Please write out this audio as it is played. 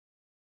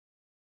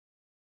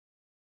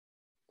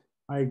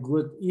Hi,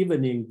 good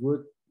evening,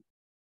 good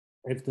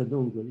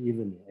afternoon, good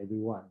evening,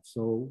 everyone.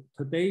 So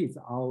today is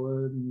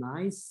our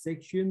ninth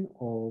section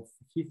of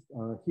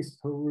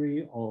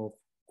history of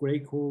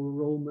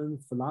Greco-Roman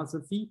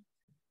philosophy.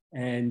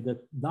 And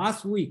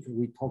last week,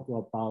 we talked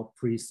about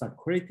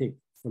pre-Socratic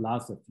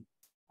philosophy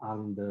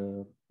on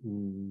the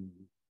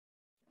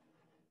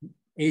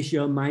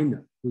Asia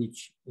Minor,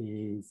 which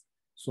is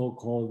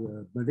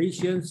so-called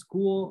Malaysian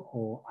school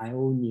or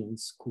Ionian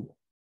school.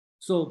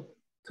 So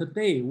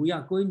today we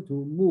are going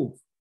to move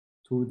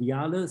to the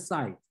other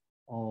side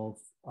of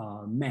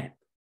map,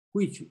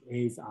 which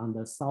is on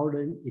the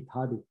southern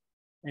Italy.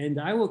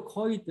 And I will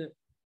call it the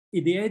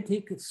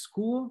Eleatic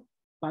school,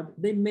 but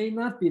they may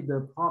not be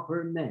the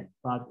proper name,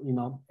 but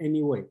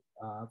anyway,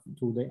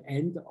 to the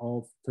end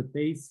of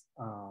today's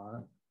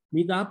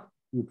meetup,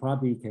 you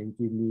probably can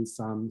give me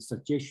some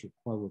suggestion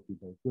what would be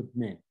the good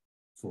name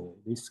for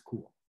this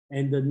school.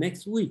 And the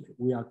next week,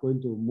 we are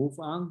going to move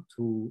on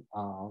to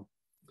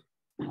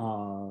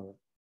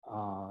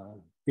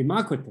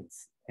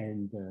Democritus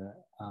and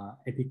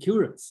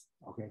Epicurus,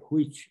 okay,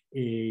 which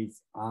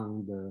is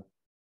on the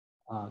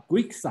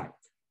Greek side.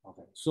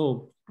 Okay,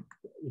 so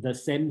the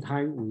same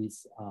time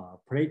with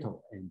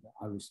Plato and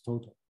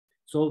Aristotle.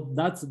 So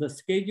that's the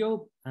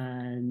schedule,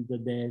 and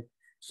then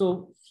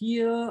so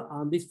here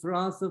on this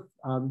philosopher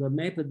on the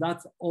map,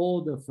 that's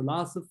all the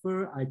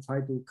philosopher I try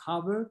to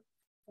cover,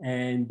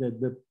 and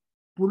the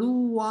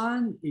blue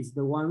one is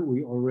the one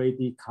we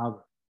already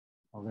covered.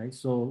 Okay,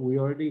 so we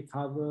already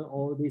covered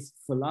all these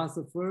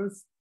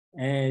philosophers,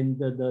 and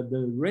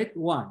the red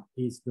one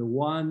is the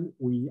one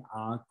we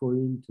are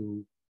going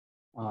to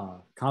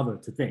cover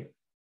today.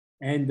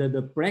 And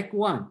the black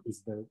one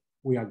is the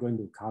we are going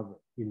to cover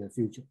in the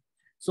future.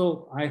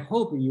 So I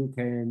hope you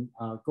can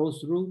go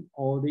through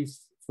all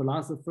these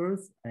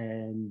philosophers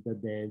and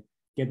then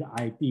get the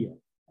idea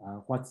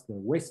what's the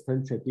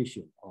Western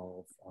tradition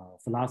of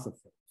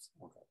philosophers.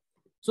 Okay.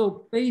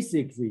 So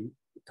basically,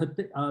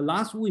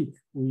 last week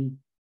we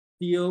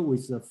deal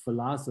with a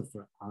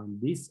philosopher on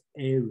this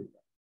area.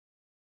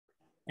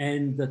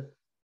 And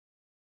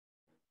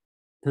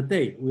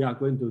today we are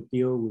going to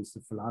deal with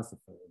the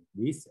philosopher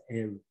in this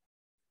area.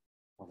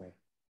 Okay.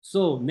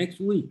 So next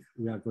week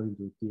we are going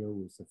to deal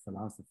with the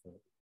philosopher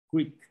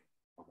Greek.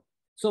 Okay.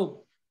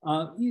 So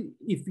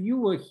if you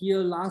were here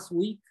last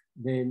week,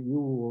 then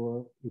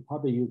you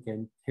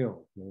can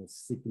tell the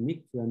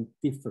significant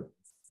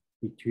difference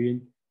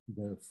between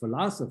the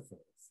philosophers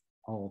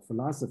or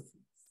philosophies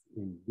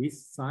in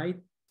this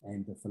side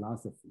and the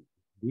philosophy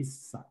this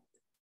side.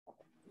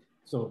 Okay.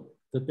 So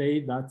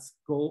today, let's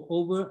go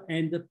over,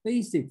 and the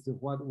basics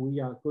of what we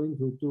are going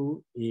to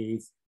do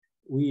is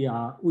we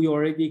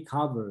already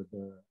covered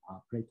the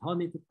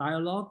Platonic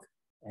dialogue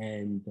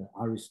and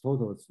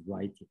Aristotle's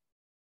writing.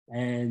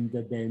 And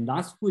then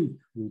last week,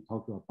 we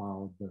talked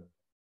about the,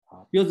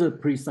 because the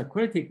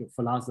pre-Socratic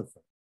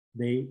philosopher,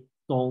 they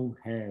don't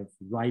have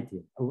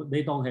writing,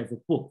 they don't have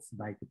books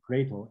like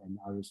Plato and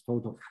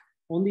Aristotle.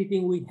 Only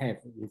thing we have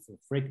is a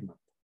fragment.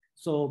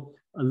 So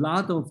a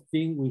lot of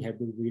things we have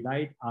to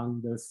rely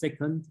on the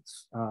second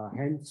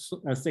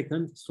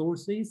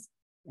sources,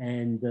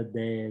 and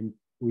then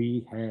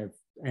we have,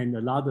 and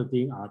a lot of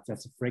things are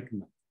just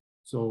fragments.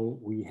 So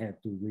we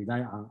have to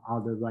rely on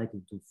other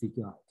writing to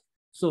figure out.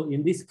 So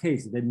in this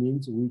case, that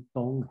means we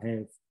don't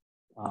have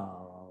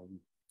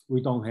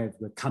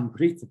the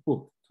complete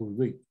book to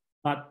read.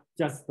 But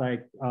just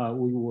like I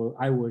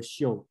will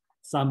show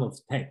some of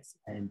text,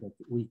 and that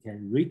we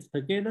can read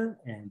together.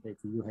 And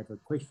if you have a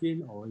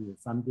question or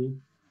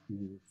something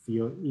you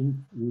feel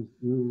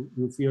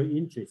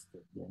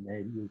interested,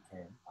 then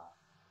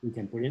you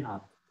can bring it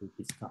up to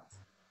discuss.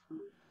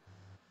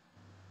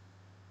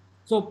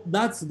 So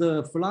that's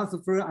the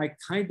philosopher I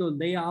kind of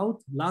lay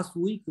out. Last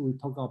week we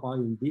talked about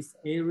in this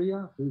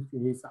area, which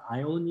is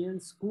Ionian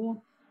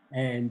school,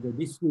 and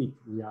this week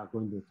we are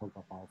going to talk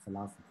about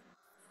philosophy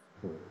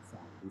in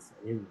this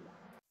area.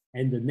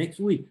 And the next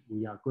week,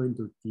 we are going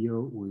to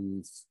deal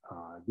with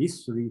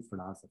these three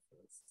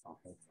philosophers,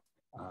 okay?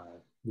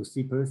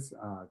 Leucippus,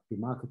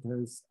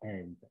 Democritus,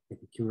 and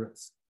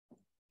Epicurus.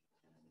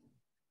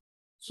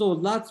 So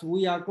that's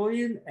we are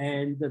going,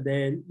 and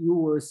then you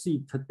will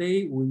see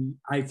today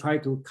I try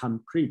to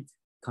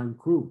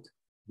conclude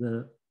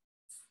the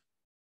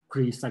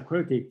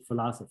pre-Socratic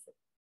philosophy.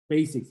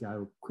 Basically, I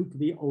will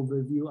quickly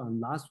overview on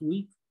last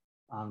week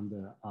on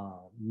the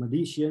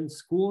Malaysian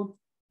school.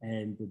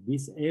 And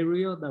this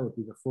area, that will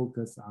be the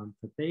focus on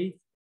today.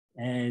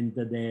 And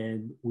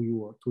then we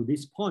will, to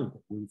this point,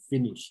 we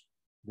finish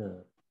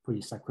the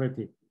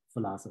pre-Socratic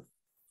philosophies.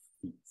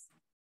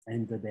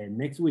 And then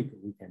next week,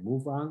 we can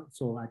move on.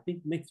 So I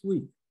think next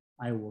week,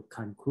 I will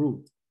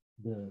conclude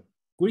the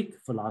Greek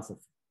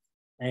philosophy.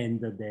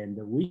 And then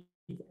the week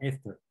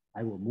after,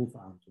 I will move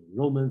on to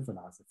Roman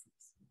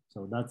philosophies.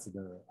 So that's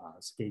the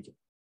schedule.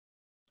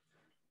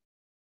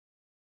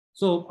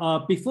 So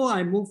before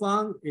I move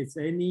on, is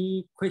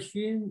any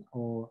question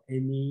or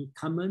any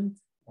comment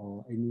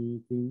or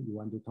anything you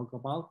want to talk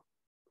about?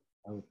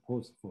 I will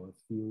pause for a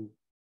few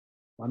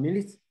 1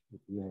 minute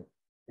if you have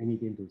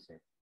Anything to say?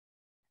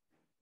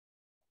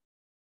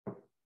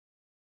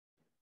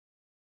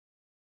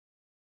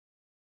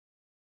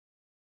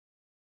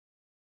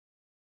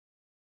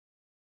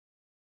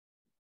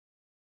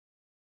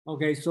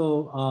 Okay,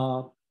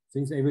 so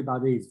since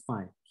everybody is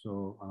fine,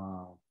 so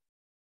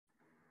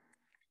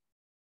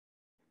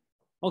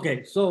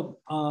okay, so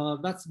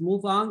let's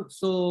move on.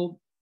 So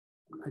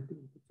I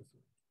think,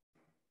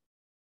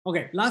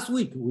 okay, last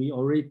week we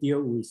already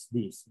deal with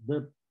this.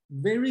 The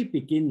very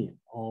beginning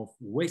of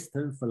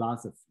Western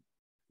philosophy,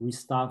 we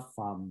start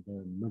from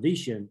the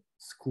Medicean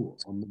school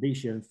or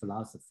Medicean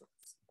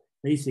philosophers.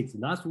 Basically,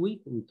 last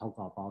week we talked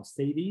about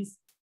Thales,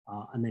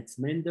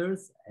 Anaximander,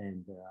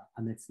 and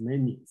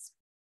Anaximenes.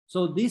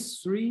 So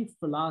these three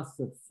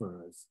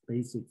philosophers,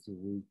 basically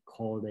we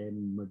call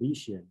them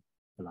Medicean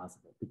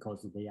philosophers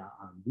because they are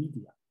on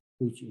Lydia,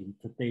 which in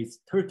today's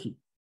Turkey.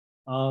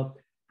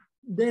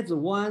 There's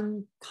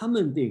one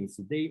common thing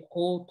they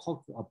all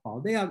talk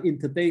about. They are, in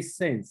today's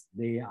sense,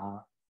 they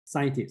are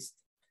scientists.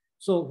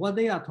 So what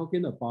they are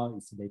talking about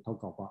is they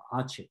talk about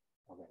arche,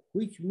 okay,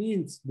 which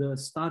means the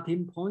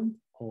starting point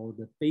or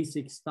the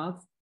basic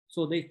stuff.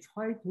 So they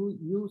try to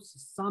use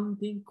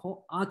something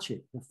called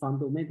arche, the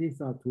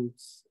fundamental to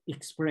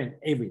explain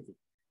everything.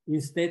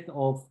 Instead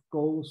of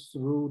go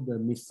through the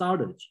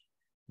mythology,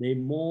 they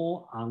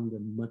more on the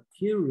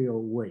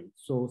material way.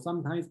 So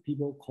sometimes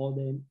people call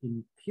them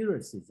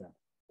empiricism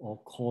or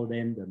call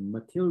them the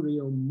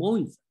material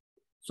monism.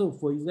 So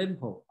for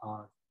example,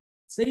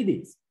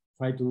 Thales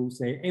try to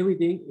say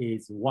everything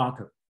is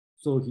water.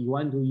 So he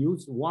want to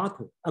use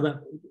water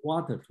to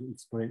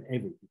explain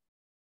everything.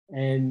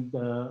 And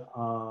the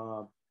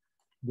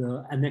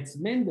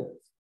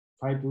Anaximanders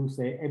try to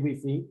say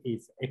everything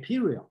is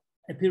ethereal.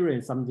 Ethereal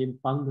is something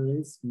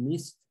boundless,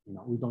 mist,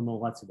 we don't know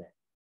what's that.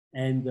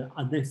 And the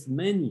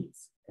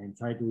Anaximenes and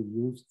try to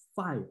use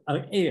fire,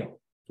 air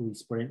to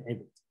explain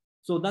everything.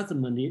 So that's a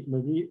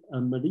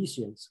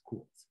Medicean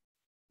schools.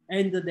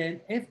 And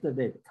then after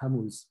that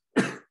comes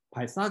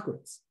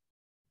Pythagoras.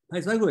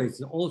 Pythagoras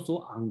is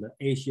also on the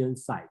Asian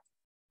side,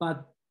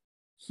 but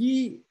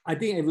I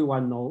think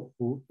everyone knows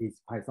who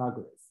is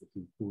Pythagoras.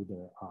 He do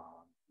the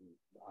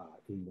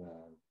in the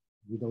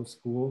middle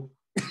school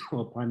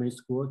or primary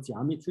school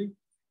geometry.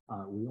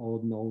 We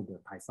all know the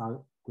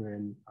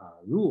Pythagorean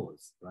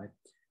rules, right?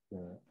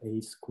 The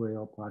a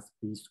square plus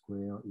b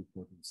square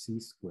equal to c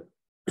square.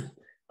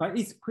 But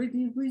it's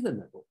pretty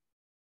reasonable.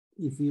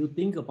 If you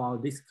think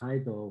about this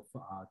kind of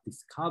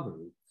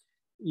discovery,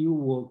 you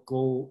will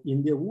go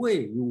in the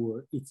way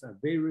it's a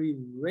very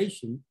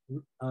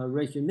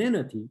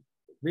rationality,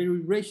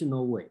 very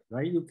rational way,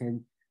 right? You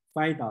can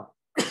find out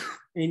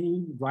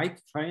any right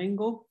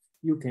triangle,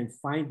 you can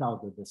find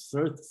out the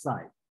third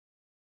side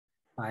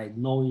by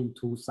knowing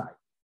two sides.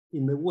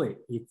 In a way,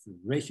 it's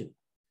rational.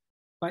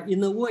 But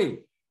in a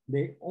way,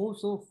 they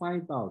also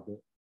find out the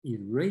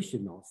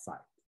irrational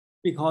side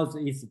because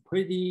it's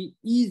pretty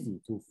easy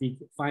to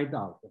find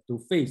out, to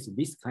face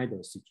this kind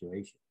of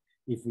situation.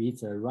 If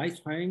it's a right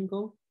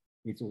triangle,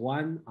 it's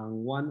one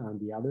on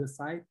the other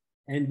side,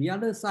 and the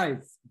other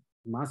side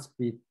must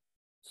be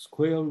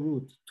square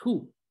root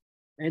 2.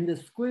 And the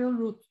square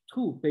root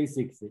 2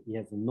 basically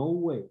has no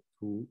way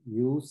to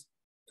use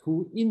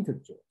two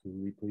integers to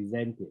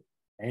represent it.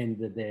 And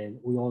then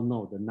we all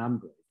know the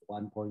number is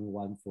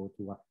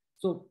 1.1421.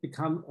 So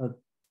become a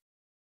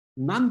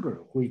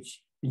number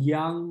which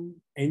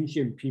beyond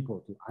ancient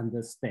people to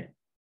understand.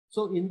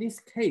 So in this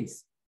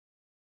case,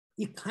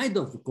 it kind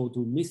of go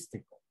to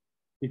mystical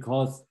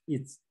because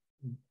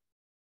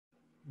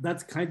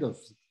that's kind of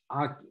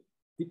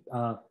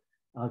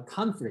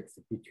conflicts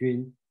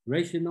between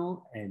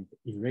rational and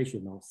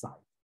irrational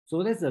side.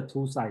 So that's a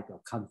two sides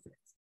of conflict.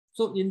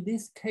 So in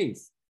this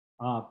case,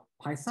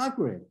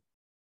 Pythagorean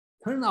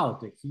turned out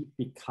that he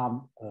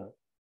become a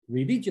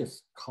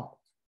religious cult.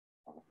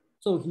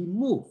 So he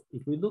moved,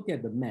 if we look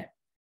at the map,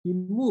 he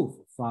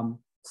moved from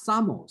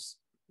Samos,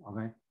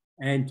 okay,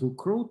 and to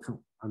Croton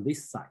on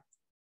this side.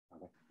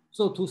 Okay.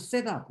 So to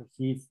set up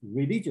his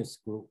religious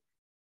group,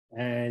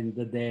 and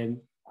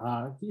then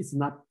it's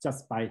not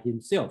just by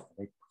himself,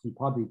 like he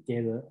probably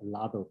gathered a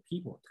lot of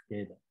people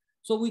together.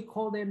 So we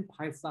call them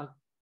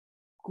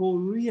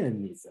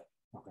Pythagoreanism.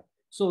 Okay.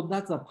 So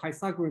that's a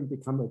Pythagorean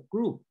become a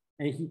group.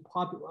 And he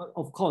probably,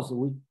 of course,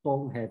 we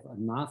don't have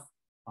enough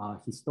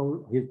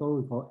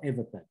historical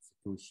evidence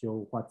to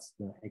show what's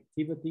the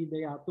activity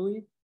they are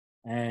doing.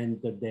 And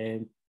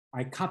then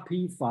I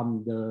copy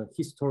from the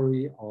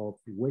history of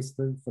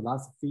Western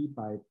philosophy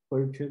by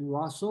Bertrand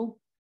Russell.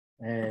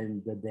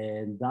 And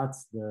then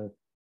that's their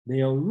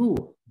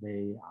rule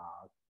they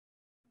are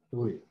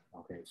doing.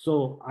 Okay,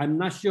 so I'm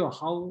not sure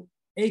how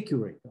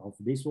accurate of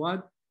this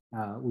one.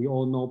 We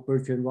all know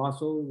Bertrand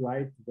Russell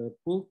write the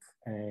book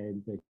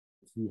and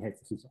he has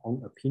his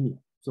own opinion.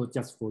 So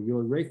just for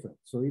your reference.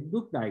 So it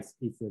looks like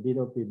it's a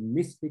little bit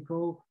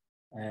mystical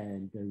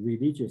and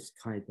religious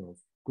kind of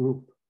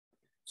group.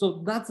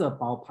 So that's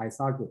about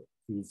Pythagoras.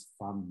 He's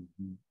from,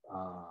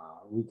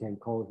 we can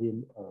call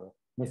him a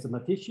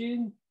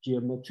mathematician,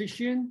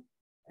 geometrician,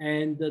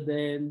 And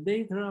then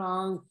later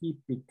on, he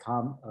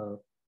became a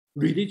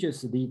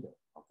religious leader,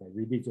 okay,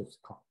 religious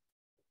cult.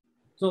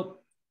 So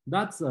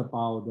that's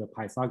about the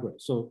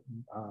Pythagoras. So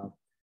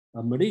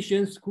a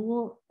Malaysian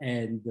school,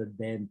 and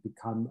then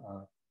come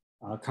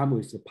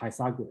with the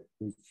Pythagoras,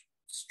 which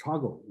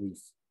struggle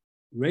with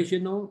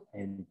rational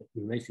and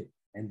irrational.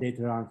 And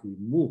later on, he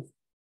moved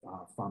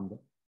from the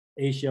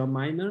Asia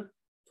Minor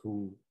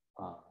to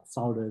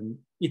southern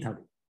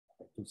Italy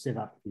to set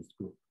up his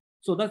group.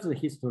 So that's the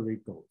history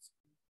goes.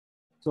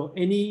 So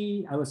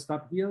I will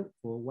stop here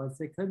for 1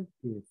 second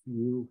if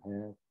you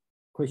have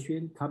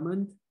question,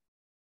 comment.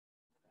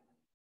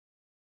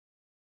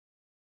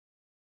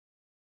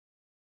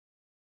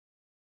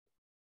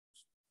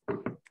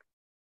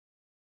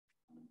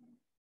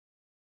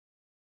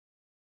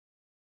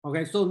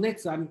 Okay, so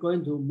next I'm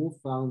going to move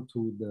on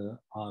to the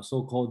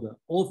so-called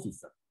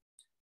officer.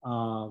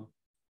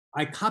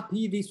 I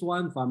copy this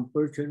one from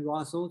Bertrand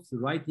Russell's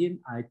writing.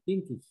 I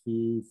think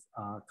his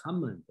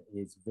comment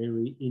is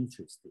very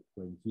interesting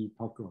when he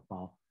talks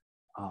about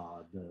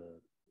the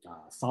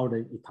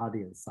southern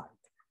Italian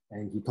side,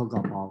 and he talks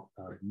about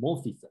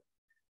morphism.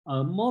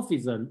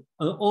 Morphism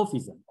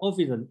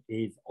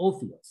is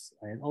Orpheus,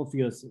 and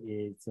Orpheus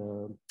is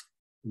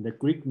in the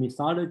Greek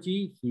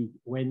mythology. He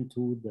went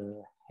to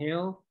the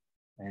hell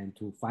and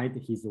to find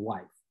his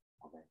wife.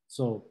 Okay,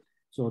 so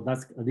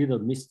that's a little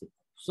mystic.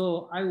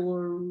 So I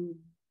will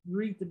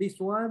read this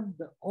one.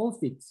 The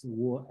Orphics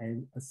were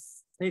an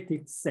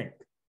aesthetic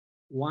sect.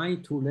 Why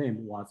to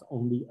them was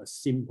only a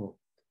symbol,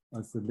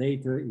 as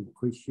later in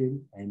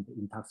Christian and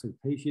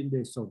intoxication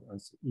they saw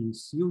as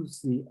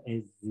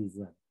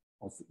enthusiasm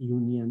of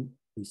union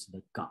with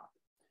the God.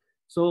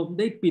 So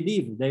they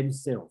believe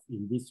themselves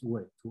in this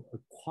way to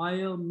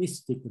acquire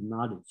mystic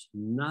knowledge,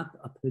 not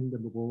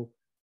attainable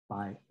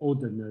by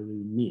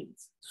ordinary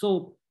means.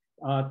 So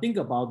think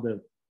about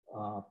the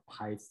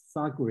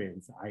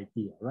Pythagorean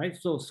idea, right?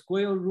 So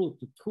square root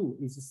 2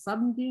 is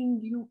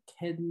something you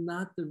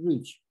cannot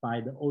reach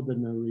by the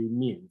ordinary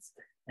means.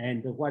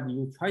 And what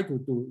you try to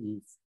do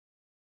is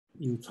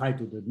you try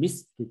to the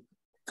mystic,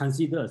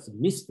 consider as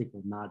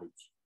mystical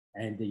knowledge,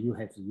 and you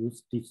have to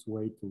use this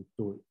way to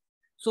do it.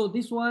 So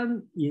this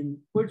one, in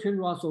Bertrand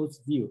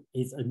Russell's view,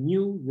 is a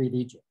new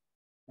religion.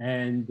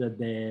 And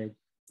then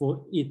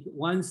for it,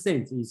 one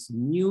sense is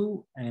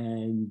new,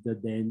 and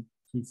then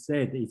he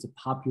said it's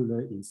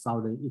popular in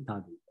southern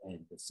Italy and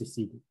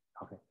Sicily.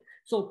 Okay,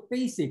 so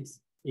basics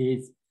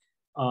is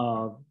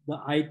the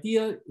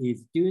idea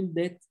is during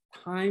that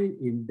time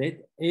in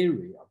that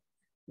area,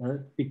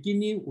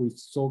 beginning with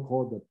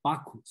so-called the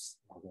Bacchus.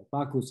 Okay,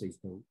 Bacchus is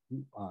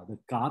the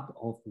god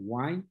of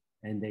wine,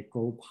 and they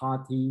go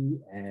party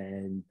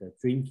and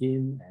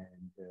drinking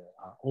and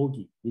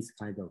orgy, this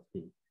kind of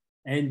thing.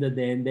 And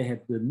then they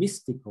have the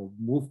mystical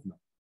movement,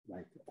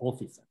 like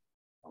Orphism.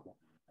 Okay.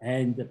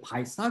 And the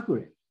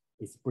Pythagorean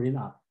is bring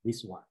up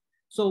this one.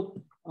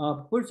 So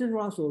Bertrand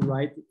Russell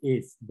writes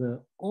is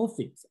the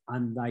Orphics,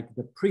 unlike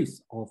the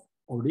priests of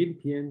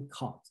Olympian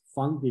cult,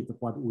 founded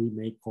what we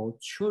may call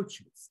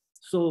churches.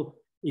 So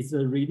it's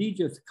a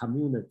religious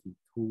community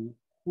to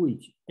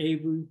which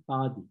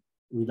everybody,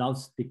 without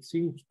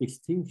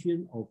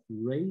distinction of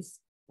race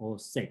or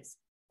sex,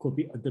 could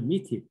be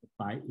admitted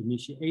by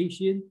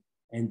initiation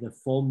and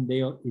form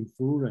their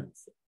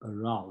influence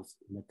aroused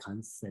in the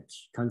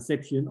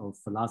conception of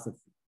philosophy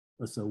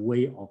as a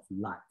way of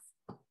life.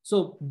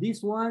 So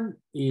this one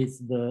is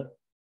the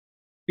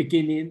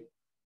beginning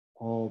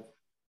of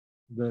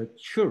the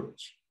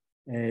church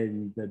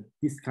and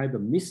this kind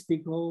of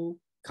mystical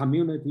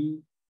community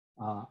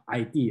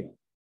idea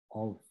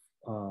of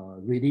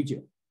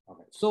religion.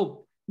 Okay.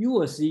 So you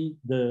will see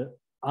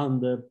on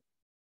the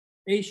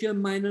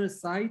Asian Minor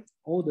side,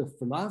 all the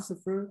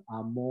philosophers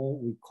are more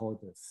we call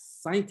the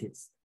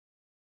scientists.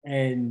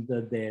 And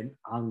then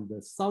on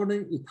the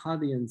southern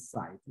Italian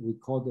side, we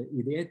call the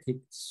Eleatic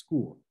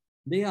school.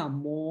 They are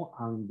more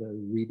on the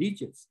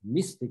religious,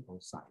 mystical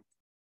side.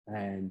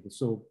 And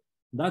so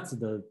that's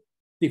the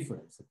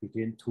difference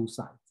between two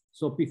sides.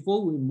 So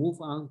before we move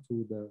on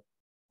to the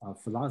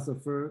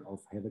philosopher of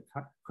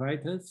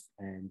Heraclitus,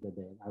 and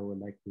then I would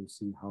like to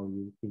see how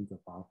you think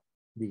about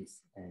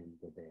this, and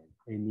then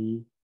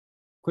any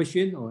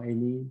question or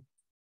any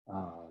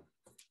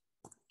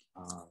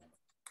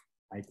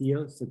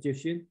idea,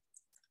 suggestion?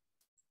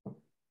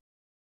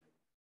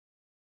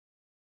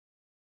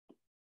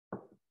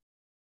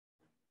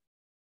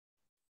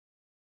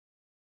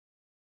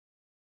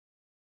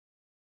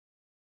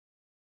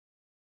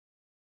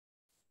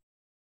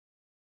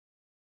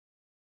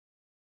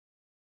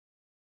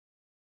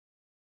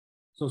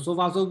 So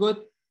far so good?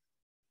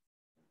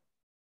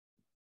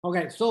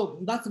 Okay, so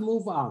let's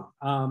move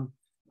on.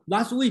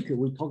 Last week,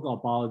 we talked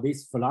about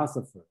this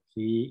philosopher.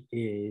 He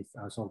is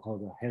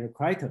so-called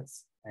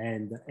Heraclitus,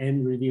 and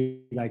Anne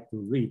really like to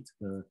read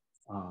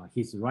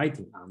his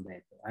writing on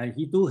that. And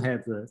he do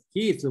have,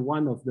 he is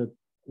one of the,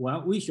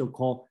 what we should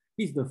call,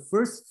 he's the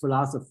first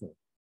philosopher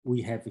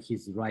we have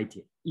his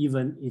writing,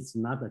 even it's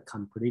not a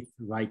complete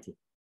writing.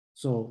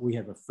 So we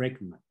have a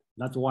fragment.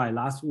 That's why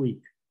last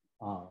week,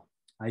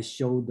 I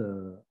show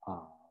the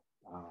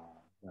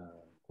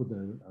put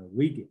the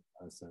reading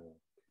as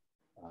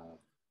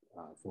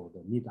for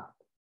the meetup.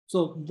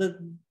 So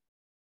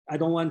I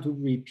don't want to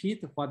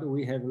repeat what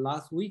we had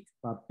last week,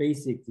 but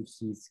basically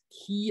his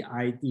key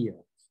idea,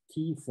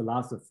 key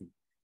philosophy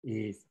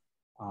is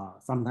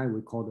sometimes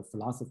we call the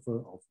philosopher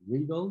of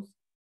riddles.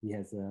 He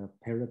has a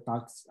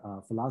paradox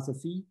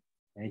philosophy,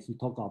 and he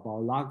talks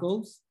about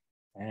logos,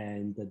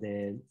 and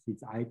then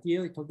his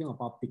idea talking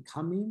about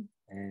becoming,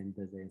 and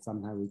then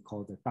sometimes we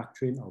call the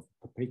doctrine of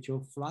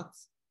perpetual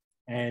flux.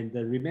 And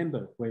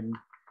remember, when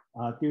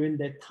during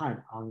that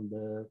time on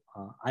the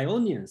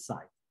Ionian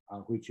side,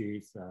 which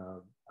is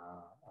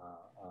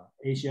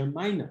Asia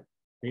Minor,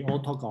 they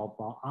all talk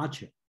about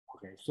archer.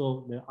 Okay,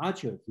 so the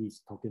archer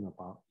he's talking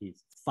about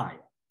is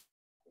fire.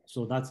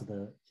 So that's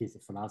his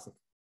philosophy.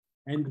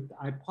 And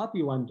I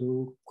probably want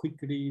to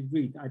quickly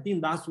read. I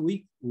think last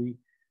week we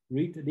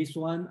read this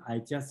one. I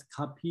just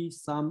copy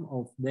some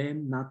of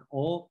them, not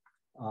all.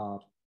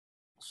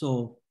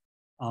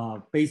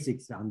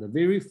 Basics on the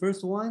very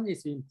first one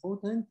is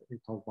important. We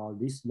talk about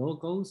these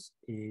logos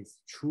is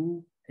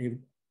true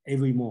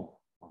evermore,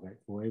 okay,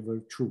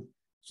 forever true.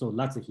 So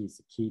that's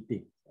his key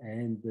thing.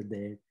 And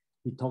then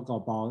he talk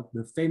about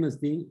the famous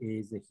thing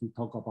is he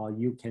talk about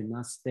you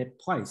cannot step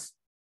twice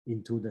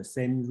into the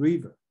same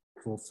river,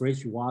 for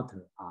fresh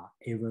water are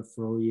ever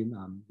flowing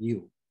on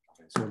you.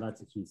 Okay, so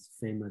that's his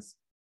famous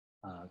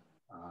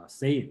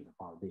saying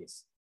about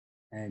this.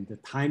 And the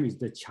time is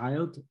the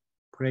child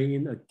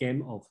playing a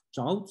game of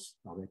draughts.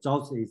 Okay,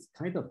 draughts is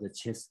kind of the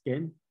chess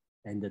game,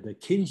 and the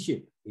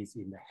kingship is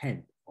in the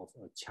hand of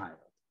a child.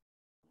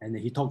 And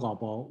he talked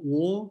about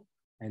war,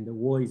 and the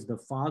war is the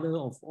father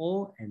of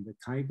all, and the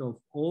kind of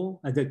all,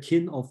 the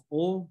king of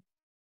all.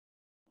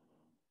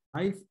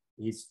 Life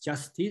is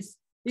justice.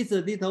 It's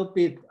a little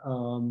bit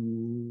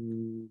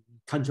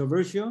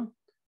controversial,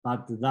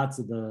 but that's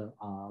the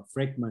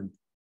fragment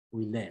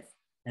we left.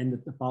 And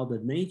about the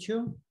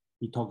nature,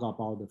 we talk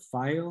about the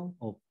fire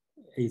of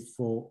is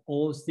for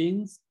all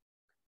things.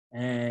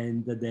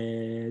 And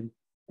then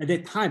at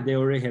that time, they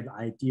already have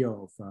idea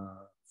of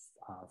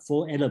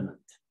 4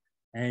 elements.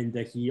 And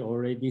he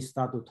already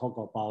started to talk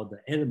about the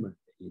element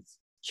is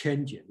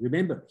changing.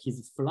 Remember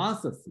his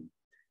philosophy,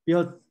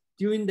 because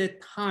during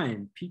that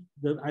time,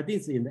 I think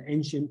it's in the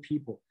ancient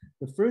people,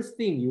 the first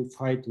thing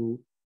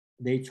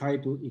they try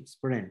to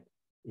explain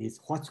is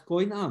what's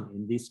going on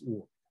in this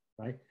world,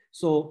 right?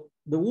 So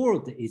the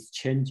world is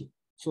changing.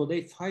 So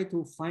they try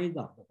to find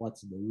out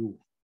what's the rule.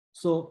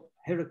 So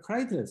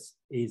Heraclitus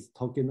is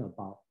talking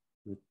about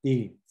the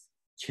things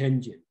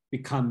changing,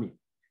 becoming.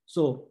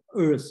 So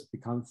earth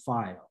become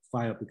fire,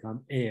 fire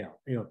become air,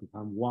 air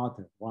become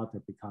water,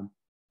 water become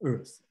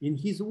earth. In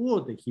his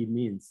word, he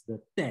means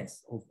the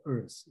death of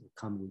earth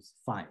comes with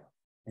fire,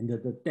 and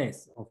the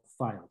death of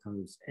fire comes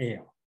with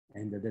air,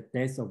 and the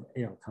death of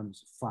air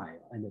comes with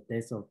fire, and the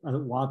death of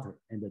water,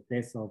 and the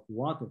death of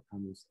water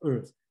comes with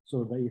earth.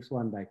 So there is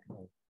one like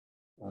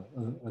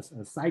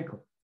a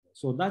cycle.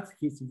 So that's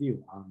his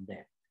view on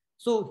that.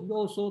 So he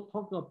also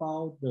talked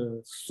about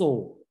the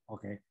soul.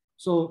 Okay.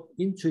 So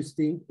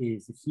interesting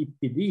is he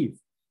believed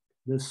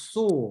the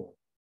soul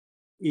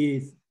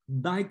is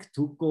like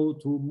to go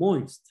to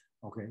moist.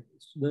 Okay.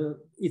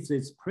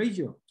 It's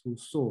pleasure to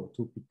soul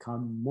to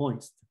become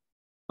moist.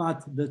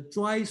 But the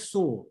dry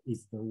soul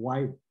is the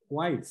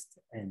widest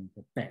and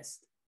the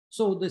best.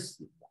 So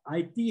this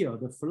idea,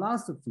 the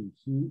philosophy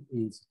he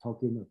is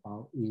talking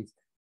about is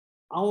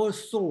our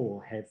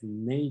soul has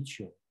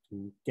nature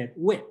to get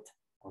wet,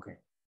 okay?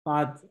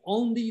 But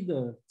only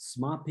the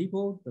smart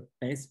people, the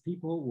best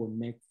people will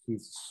make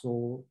his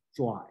soul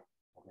dry,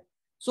 okay?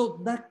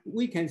 So that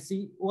we can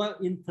see, well,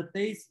 in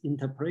today's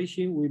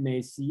interpretation, we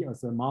may see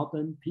as a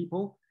modern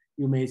people,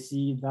 you may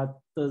see that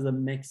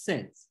doesn't make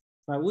sense,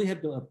 but we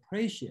have to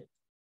appreciate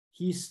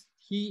he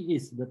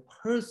is the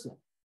person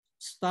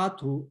start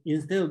to,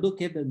 instead of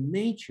look at the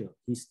nature,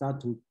 he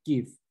start to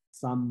give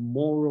some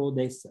moral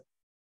lesson.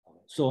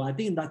 So I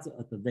think that's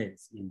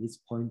advanced in this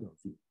point of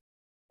view.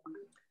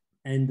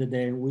 And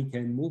then we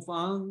can move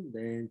on.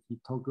 Then he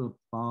talked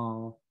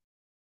about,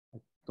 I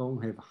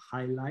don't have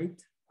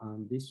highlight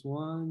on this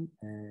one.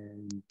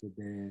 And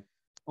then,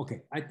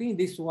 okay, I think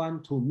this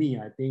one to me,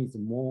 I think is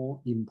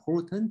more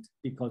important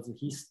because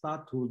he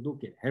start to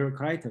look at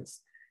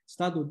Heraclitus,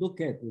 start to look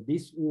at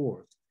this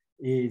world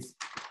is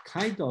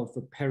kind of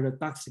a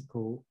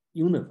paradoxical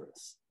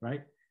universe,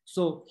 right?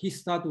 So he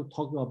started to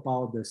talk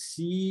about the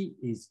sea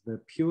is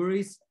the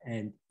purest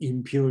and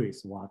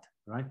impurest water,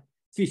 right?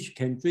 Fish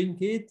can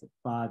drink it,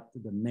 but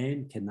the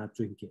man cannot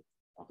drink it.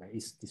 Okay,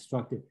 it's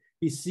destructive.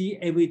 We see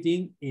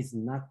everything is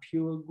not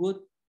pure good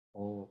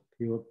or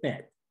pure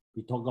bad.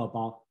 We talk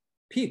about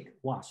pig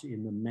wash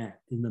in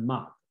the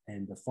mud,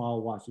 and the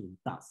fowl wash in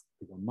dust.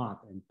 Because mud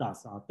and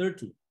dust are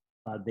dirty,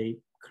 but they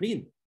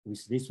clean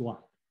with this one.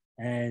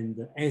 And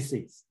the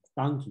asses,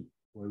 donkey,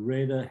 would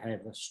rather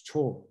have a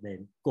straw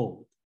than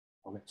gold.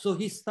 Okay, so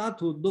he started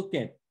to look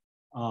at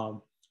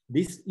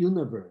this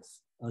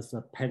universe as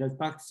a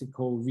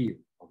paradoxical view.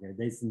 Okay,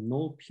 there's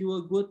no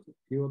pure good,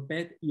 pure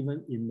bad,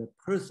 even in the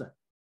person.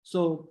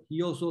 So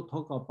he also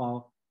talk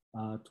about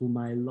to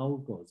my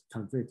logos,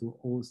 convey to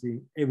all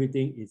things,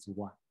 everything is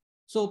one.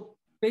 So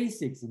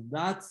basics,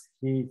 that's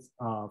his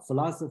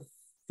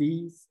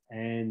philosophies,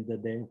 and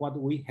then what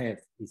we have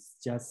is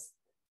just,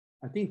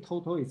 I think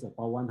total is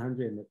about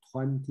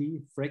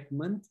 120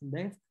 fragments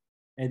left,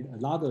 and a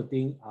lot of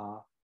things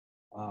are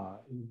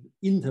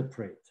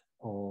interpret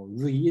or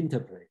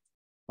reinterpret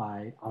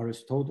by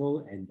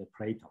Aristotle and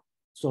Plato.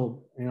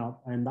 So, you know,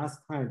 and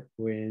last time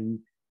when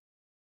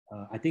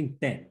I think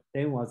Dan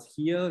was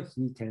here,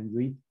 he can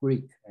read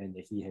Greek and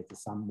he has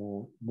some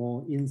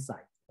more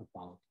insight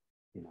about,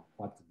 you know,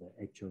 what the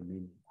actual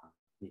meaning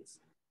is.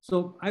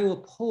 So I will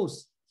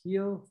pause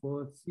here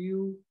for a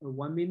few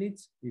 1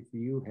 minute if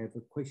you have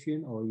a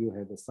question or you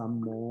have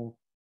some more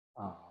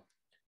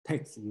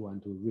text you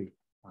want to read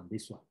on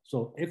this one.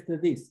 So after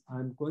this,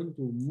 I'm going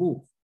to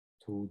move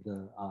to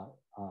the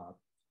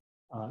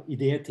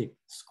Eleatic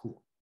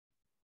school.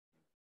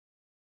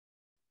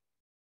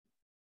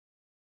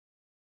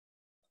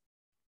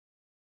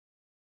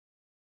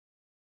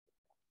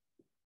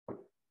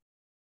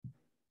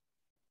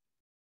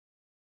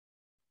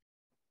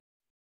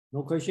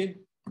 No question?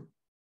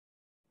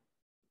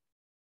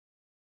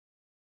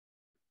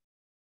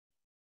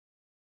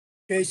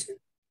 Jason?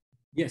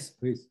 Yes,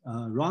 please.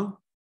 Ron?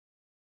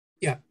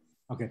 Yeah.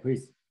 Okay,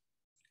 please.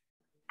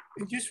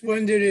 I just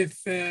wondered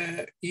if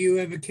you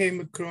ever came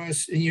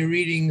across in your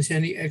readings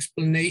any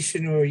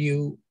explanation, or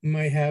you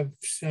might have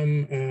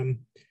some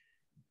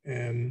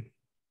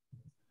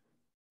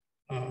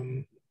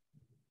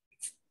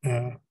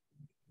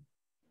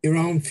your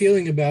own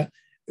feeling about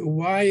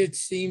why it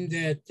seemed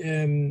that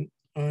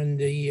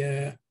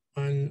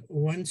on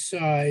one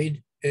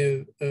side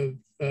of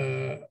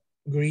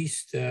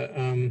Greece,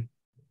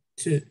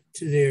 to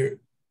their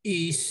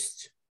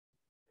east,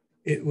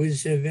 it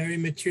was a very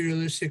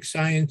materialistic,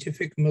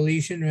 scientific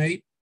Milesian,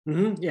 right?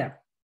 Mm-hmm, yeah.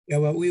 Yeah,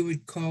 what we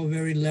would call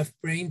very left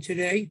brain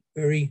today,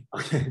 very,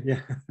 okay,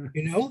 yeah.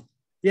 You know?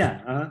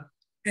 Yeah.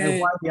 And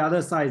why the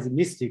other side is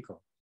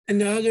mystical.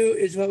 And the other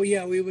is what,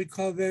 yeah, we would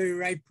call very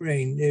right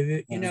brain.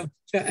 You know,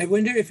 so I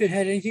wonder if it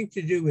had anything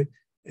to do with.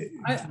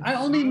 I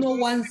only know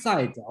one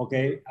side,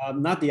 okay,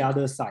 not the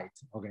other side,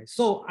 okay.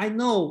 So I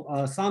know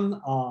some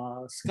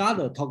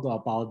scholars talk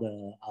about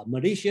the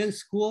Milesian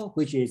school,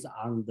 which is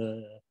on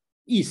the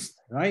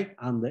east, right,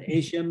 on the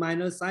Asian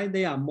Minor side.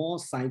 They are more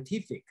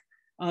scientific.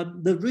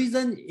 The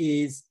reason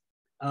is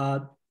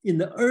in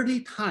the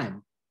early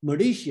time,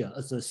 Malaysia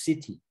as a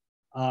city,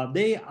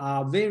 they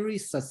are very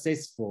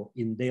successful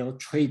in their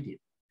trading.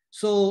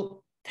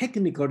 So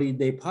technically,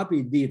 they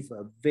probably live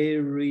a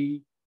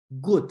very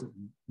good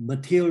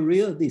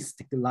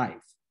materialistic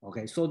life.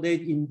 Okay, so they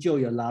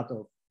enjoy a lot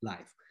of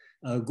life,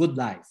 good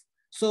life.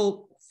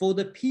 So for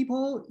the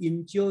people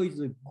enjoy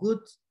the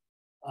good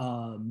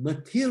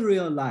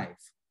material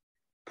life,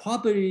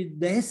 probably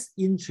less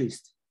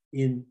interest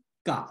in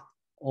God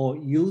or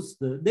use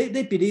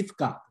they believe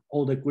God,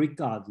 or the Greek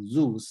gods,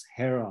 Zeus,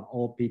 Hera,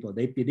 all people,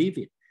 they believe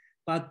it,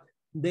 but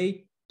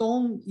they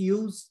don't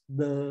use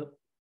the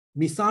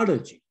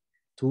mythology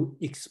to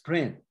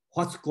explain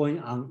what's going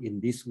on in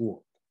this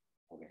world.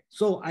 Okay,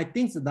 so I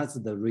think that's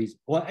the reason.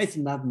 Well, it's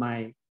not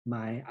my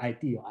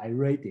idea. I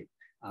read it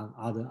on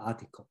other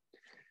article.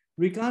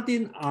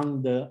 Regarding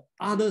on the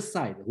other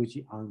side, which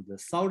is on the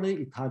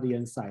southern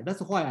Italian side,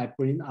 that's why I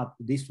bring up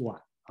this one,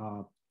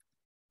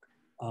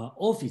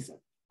 officer,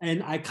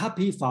 and I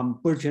copy from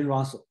Bertrand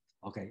Russell.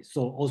 Okay,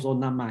 so also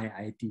not my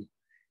idea.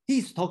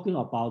 He's talking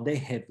about they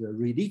have a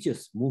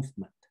religious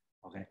movement.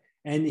 Okay,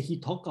 and he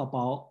talked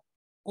about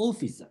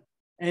officer.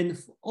 And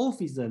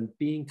officer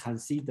being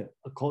considered,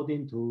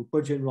 according to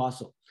Bertrand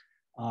Russell,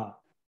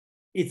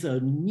 it's a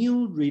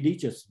new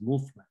religious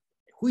movement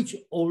which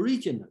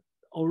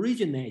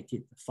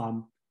originated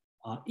from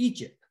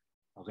Egypt,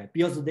 okay,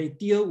 because they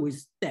deal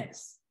with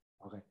death.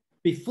 Okay,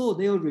 before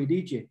their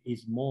religion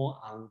is more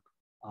on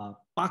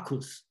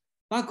Bacchus.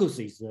 Bacchus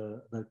is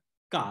the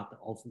god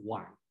of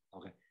wine.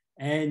 Okay,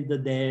 and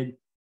then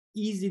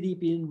easily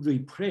being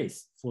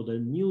replaced for the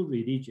new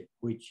religion,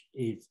 which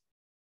is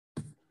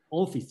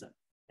officer,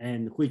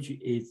 and which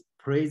is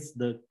praise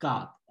the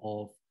god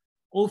of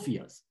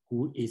Orpheus,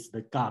 who is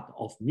the god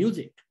of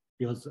music,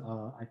 because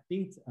I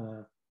think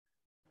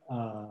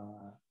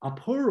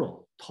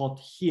Apollo taught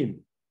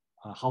him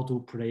how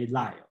to play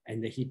lyre,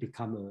 and he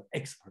became an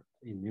expert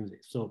in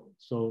music. So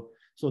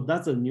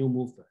that's a new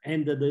movement,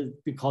 and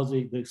because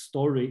the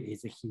story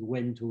is he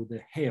went to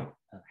the hell,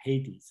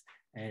 Hades,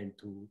 and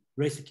to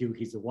rescue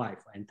his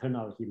wife, and turned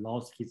out he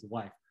lost his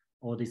wife.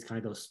 All this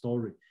kind of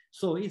story.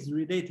 So it's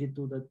related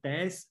to the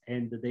death,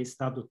 and they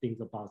start to think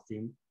about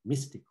things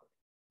mystical.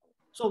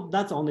 So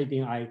that's the only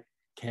thing I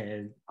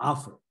can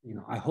offer. You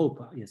know, I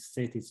hope it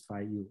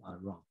satisfies you,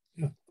 Ron.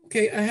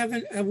 Okay, I have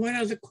one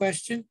other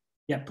question.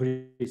 Yeah,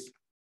 please.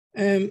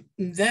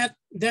 That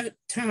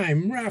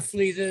time,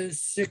 roughly the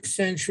 6th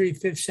century,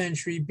 5th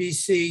century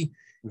BC,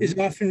 is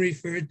often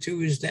referred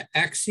to as the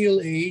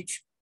axial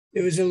age,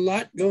 there was a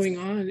lot going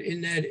on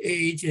in that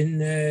age.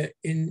 In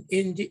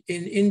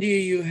India,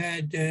 you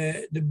had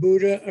the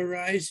Buddha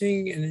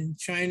arising, and in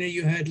China,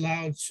 you had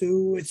Lao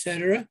Tzu,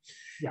 etc.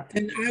 Yeah.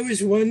 And I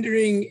was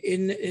wondering,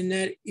 in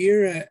that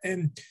era,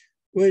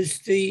 was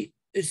the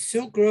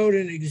Silk Road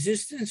in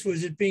existence?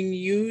 Was it being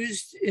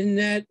used in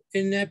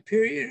that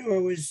period,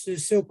 or was the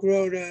Silk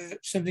Road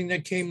something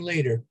that came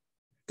later?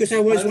 Because I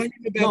was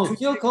wondering about. No,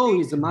 Silk Road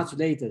is much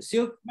later.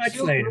 Silk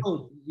later.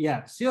 Road,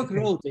 yeah, Silk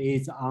Road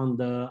is on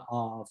the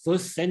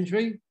first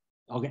century,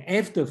 okay,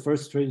 after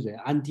first century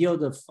until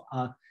the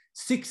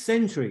 6th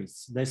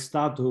centuries, they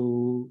start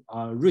to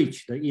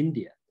reach the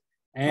India,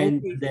 and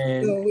okay.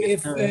 then So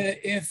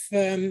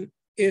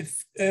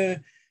if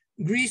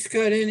Greece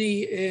got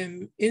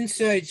any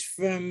insights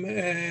from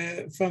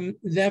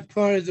that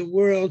part of the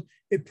world,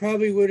 it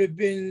probably would have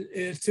been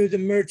through the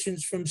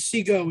merchants from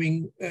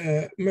seagoing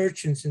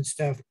merchants and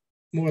stuff,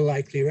 more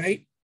likely,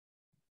 right?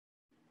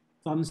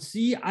 From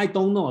sea, I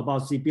don't know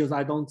about sea because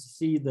I don't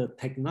see the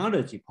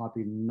technology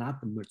probably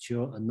not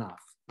mature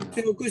enough.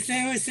 So, because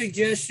there were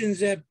suggestions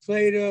that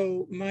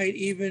Plato might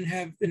even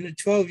have, in the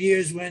 12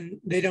 years when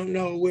they don't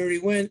know where he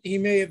went, it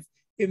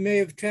may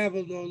have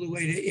traveled all the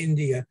way to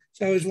India.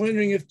 So I was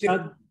wondering if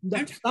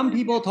some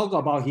people talk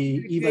about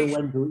he even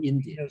went to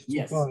India.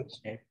 Yes,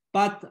 okay.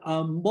 But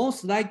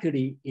most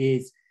likely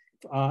is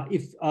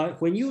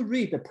when you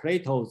read the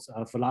Plato's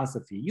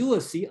philosophy, you will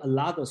see a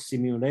lot of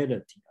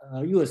similarity.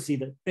 You will see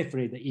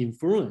definitely the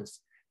influence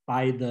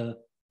by the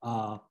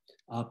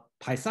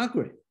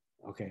Pythagorean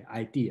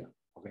idea.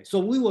 Okay, so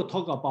we will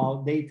talk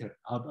about later.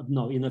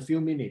 In a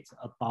few minutes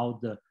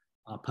about the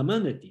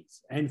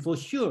Parmenides, and for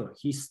sure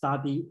he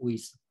studied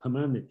with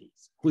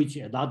Parmenides, which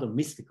is a lot of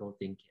mystical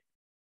thinking.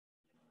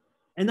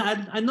 And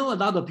I know a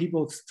lot of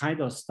people kind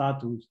of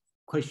start to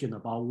question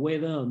about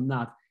whether or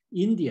not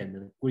Indian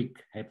and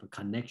Greek have a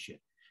connection,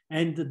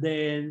 and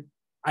then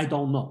I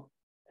don't know,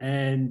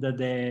 and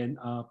then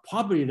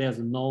probably there's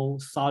no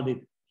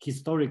solid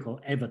historical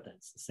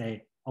evidence to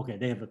say okay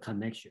they have a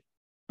connection,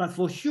 but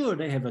for sure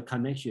they have a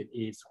connection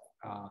is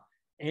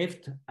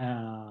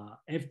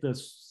after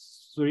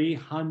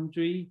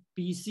 300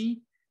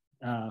 BC,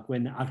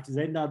 when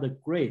Alexander the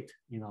Great,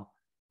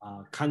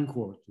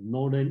 conquered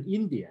northern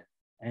India,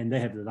 and they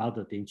have a lot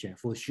of things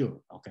for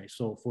sure. Okay,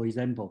 so for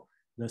example,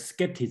 the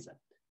skepticism,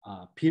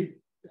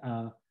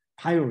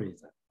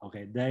 Pyrrhonism,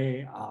 okay,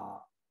 they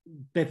are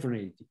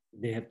definitely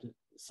they have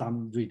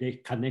some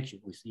related connection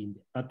with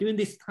India. But during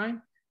this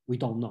time, we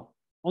don't know.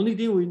 Only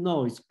thing we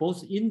know is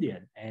both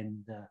Indian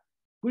and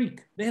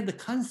Greek, they have the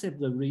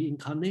concept of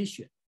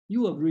reincarnation.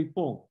 You are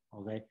reborn,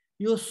 okay?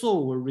 Your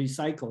soul will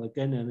recycle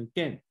again and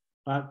again.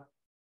 But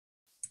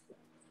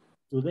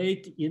do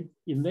they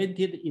invent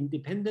it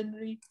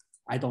independently?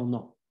 I don't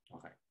know.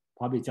 Okay,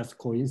 probably just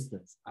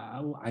coincidence.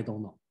 I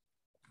don't know.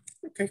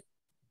 Okay.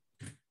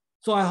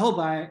 So I hope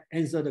I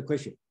answered the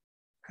question.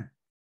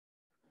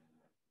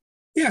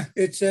 Yeah,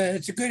 it's a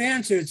good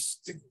answer.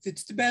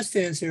 It's the best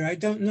answer. I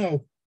don't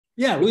know.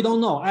 Yeah, we don't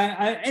know.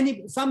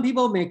 Some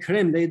people may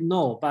claim they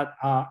know, but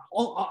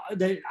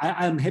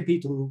I'm happy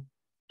to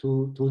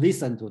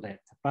listen to that.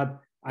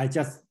 But I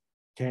just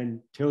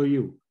can tell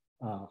you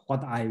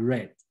what I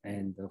read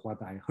and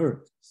what I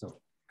heard. So,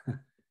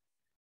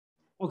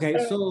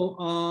 okay.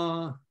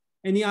 So,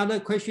 any other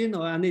question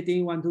or anything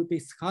you want to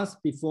discuss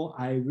before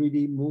I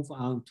really move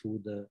on to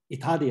the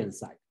Italian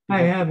side?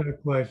 I have a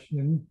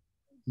question.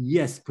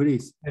 Yes,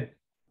 please.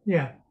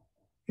 Yeah,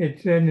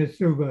 it's in the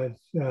Subas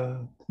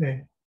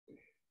thing.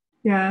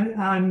 Yeah,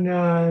 on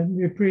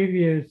the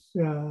previous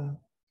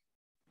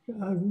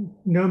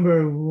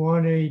number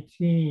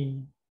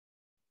 118,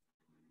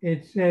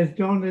 it says,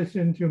 don't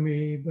listen to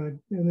me, but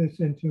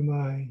listen to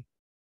my...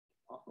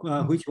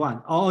 Which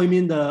one? Oh, you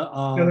mean the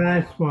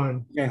last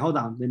one. Okay, hold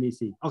on. Let me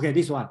see. Okay,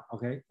 this one.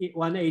 Okay,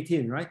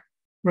 118, right?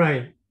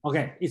 Right.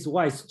 Okay, it's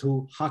wise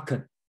to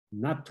hearken,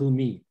 not to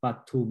me,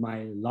 but to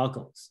my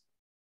logos.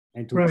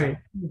 And to right.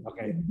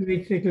 Okay.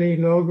 Basically,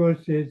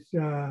 logos is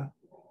the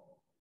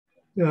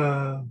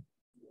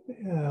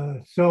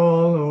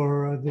soul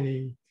or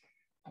the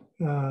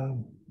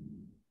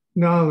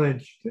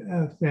knowledge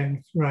of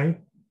things,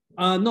 right?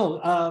 No,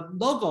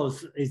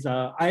 logos is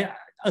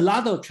a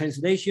lot of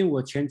translation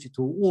will change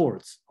to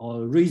words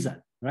or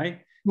reason,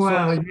 right?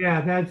 Well, so,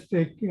 yeah, that's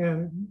the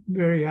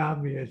very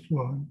obvious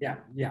one. Yeah,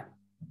 yeah.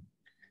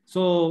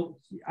 So,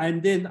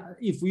 and then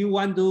if you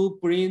want to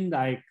bring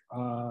like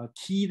a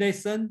key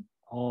lesson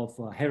of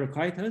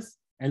Heraclitus,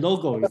 and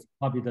logo is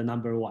probably the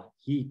number one.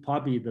 He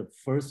probably the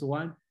first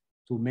one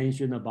to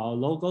mention about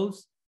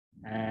logos.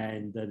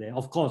 And then,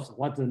 of course,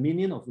 what's the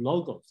meaning of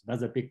logos?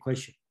 That's a big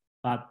question.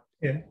 But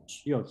yeah,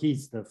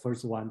 he's the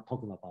first one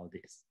talking about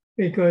this.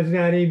 Because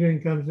that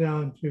even comes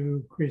down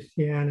to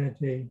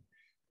Christianity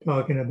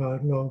talking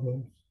about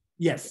logos.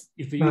 Yes,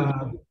 if you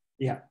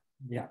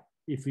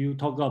if you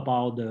talk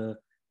about the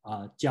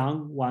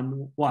John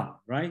 1:1,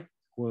 right?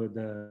 Where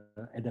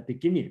at the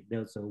beginning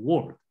there's a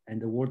word,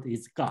 and the word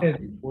is God.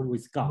 The word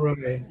with God.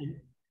 Right.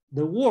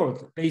 The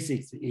word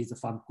basics is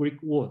from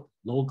Greek word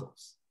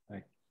logos,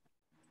 right?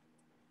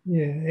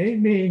 Yeah, it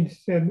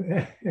means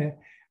a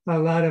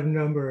lot of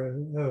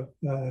number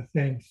of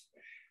things.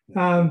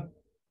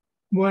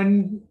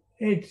 When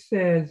it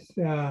says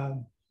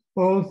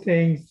all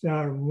things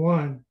are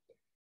one,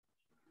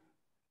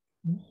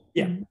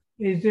 Yeah.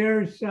 is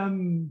there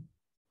some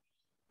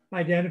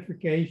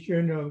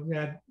identification of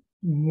that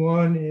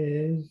one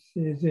is?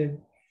 Is it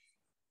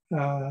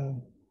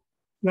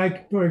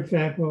like, for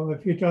example,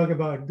 if you talk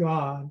about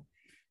God,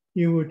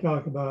 you would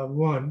talk about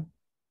one.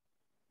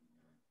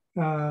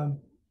 Um,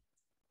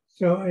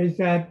 so does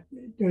that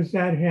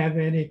have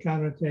any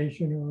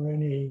connotation or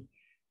any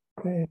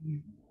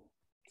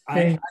I,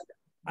 thing?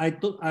 I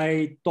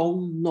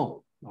don't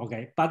know.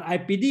 Okay, but I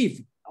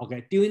believe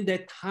okay during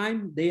that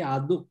time they are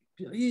looking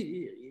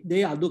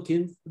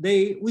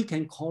we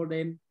can call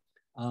them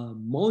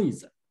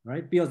Moism,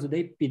 right? Because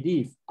they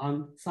believe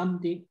on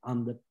something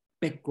on the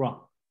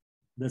background,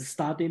 the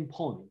starting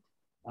point.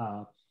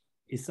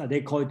 Is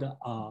they call it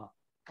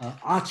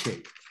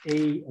arche.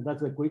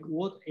 That's a Greek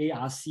word,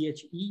 arche,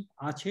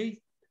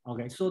 arche.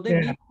 Okay, so that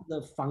means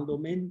the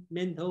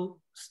fundamental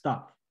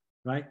stuff,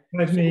 right?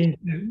 That means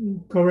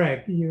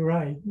correct. You're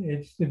right.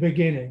 It's the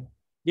beginning.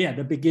 Yeah,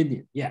 the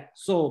beginning. Yeah.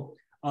 So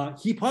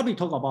he probably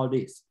talked about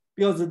this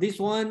because this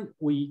one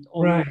we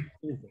Right.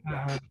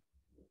 Yeah.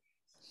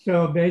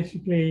 So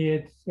basically,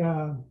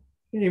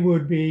 it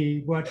would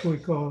be what we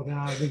call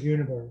now the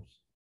universe.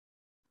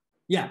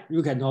 Yeah,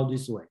 you can talk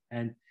this way.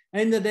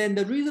 And then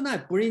the reason I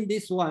bring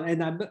this one,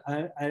 and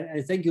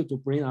I thank you to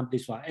bring up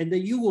this one, and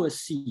then you will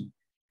see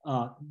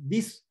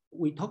this,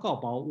 we talk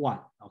about one,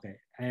 okay?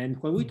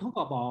 And when we talk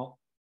about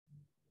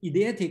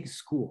Eleatic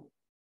school,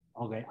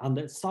 okay, on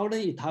the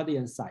southern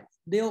Italian side,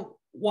 their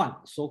one,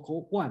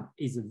 so-called one,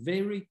 is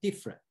very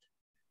different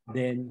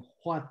than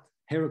what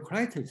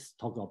Heraclitus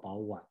talk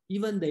about one.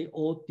 Even they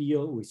all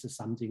deal with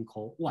something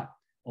called one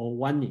or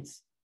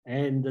oneness.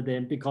 And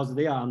then because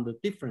they are on the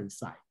different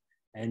side,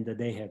 and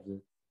they have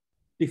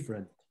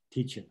different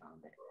teaching on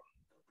that.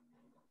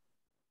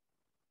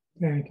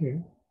 Thank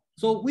you.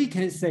 So we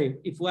can say,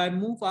 if I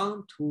move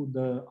on to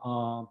the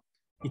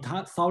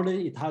southern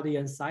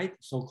Italian side,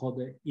 so-called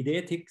the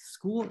Eleatic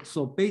school.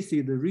 So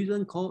basically the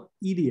reason called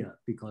Ilia,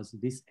 because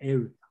this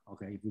area,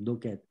 okay, if you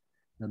look at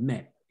the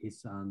map,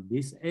 it's on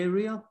this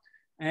area.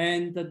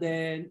 And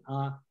then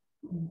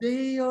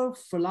their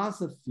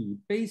philosophy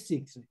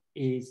basics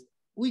is,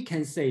 we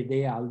can say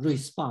they are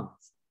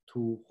response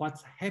to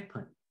what's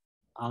happened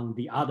on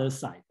the other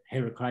side,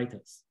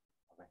 Heraclitus.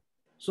 Okay.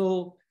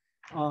 So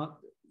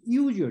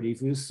usually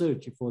if you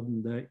search for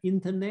the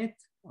internet,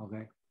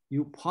 okay,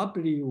 you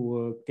probably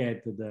will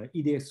get the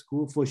Eleatic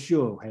school for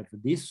sure, have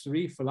these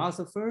three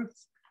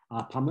philosophers,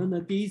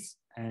 Parmenides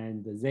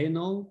and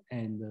Zeno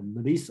and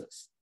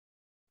Melissus.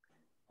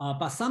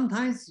 But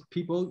sometimes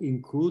people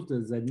include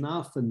the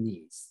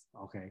Xenophanes,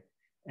 okay?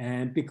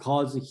 And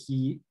because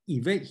he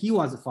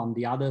was from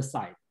the other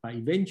side, but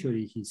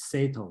eventually he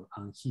settled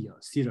on here,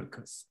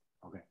 Syracuse,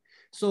 okay?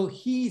 So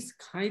he's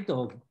kind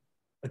of,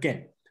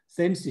 again,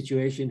 same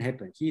situation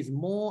happened. He's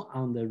more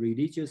on the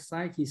religious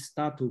side. He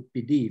start to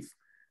believe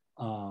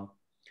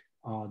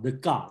the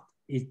God,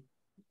 it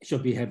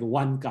should be have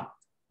one God,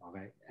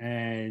 okay?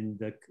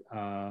 And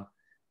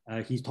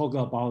he's talking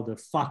about the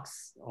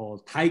fox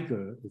or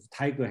tiger. If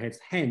tiger has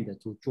hand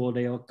to draw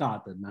their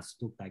God, it must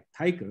look like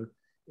tiger.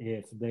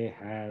 If they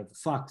have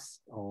fox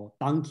or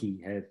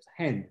donkey have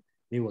hand,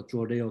 they will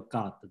draw their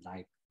God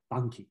like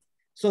donkey.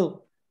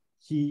 So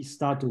he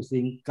start to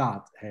think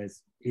God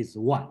is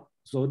one.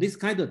 So this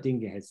kind of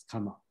thing has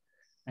come up.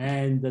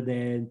 And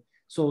then,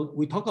 so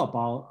we talk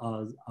about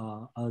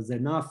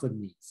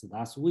Xenophanes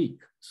last week.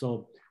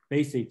 So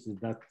basically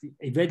that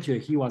eventually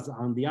he was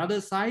on the other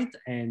side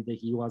and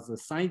he was a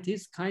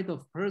scientist kind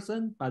of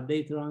person, but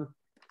later on,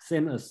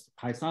 same as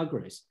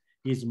Pythagoras,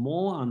 he's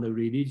more on the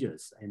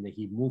religious and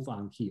he moved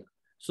on here.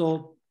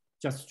 So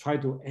just try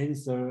to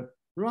answer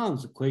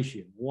Ron's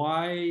question,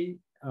 why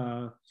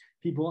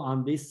people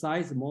on this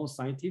side is more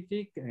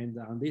scientific and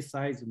on this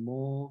side is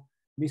more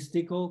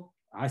mystical?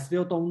 I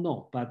still don't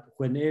know, but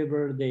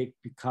whenever they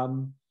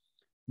become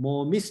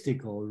more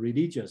mystical,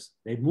 religious,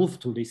 they move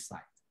to this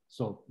side.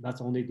 So that's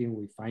the only thing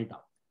we find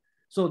out.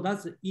 So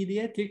that's the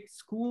Eleatic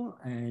school,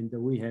 and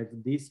we have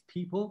these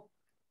people,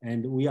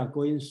 and we are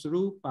going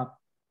through, but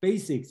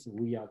basics,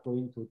 we are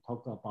going to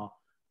talk about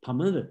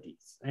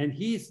Parmenides. And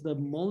he is the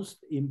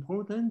most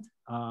important,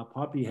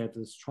 probably has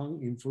a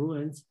strong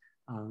influence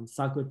on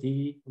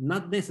Socrates,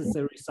 not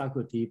necessarily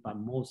Socrates, but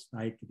most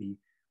likely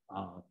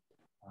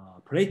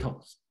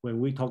Plato's. When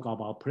we talk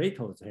about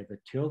Plato's, have a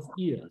 12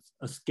 years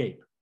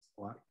escape,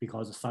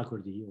 because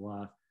Socrates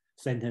was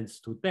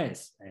sentenced to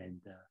death,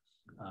 and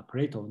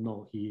Plato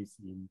know he is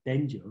in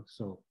danger,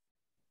 so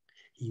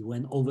he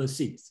went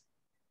overseas.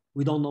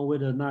 We don't know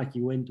whether or not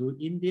he went to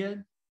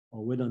India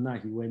or whether or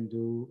not he went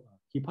to,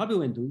 he probably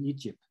went to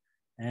Egypt,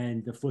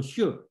 and for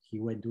sure he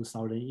went to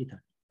southern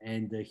Italy,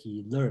 and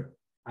he learned.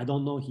 I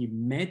don't know he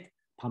met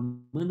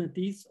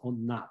Parmenides or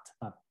not,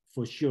 but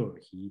for sure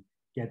he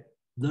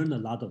learned a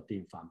lot of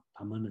things from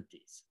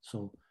Parmenides.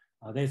 So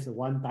there's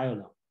one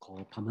dialogue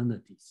called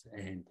Parmenides,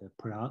 and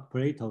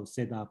Plato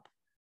set up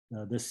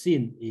the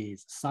scene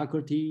is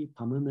Socrates,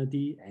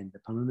 Parmenides, and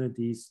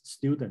Parmenides'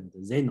 student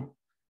Zeno.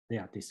 They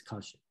are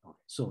discussion. Okay,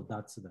 so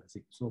that's the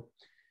thing. So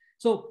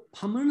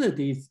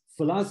Parmenides'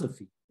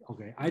 philosophy.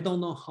 Okay, I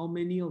don't know how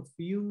many of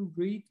you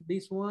read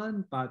this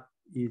one, but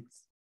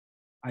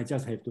I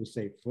just have to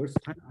say, first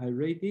time I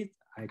read it,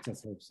 I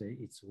just have to say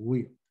it's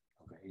weird.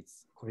 Okay,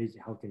 it's crazy.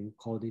 How can you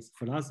call this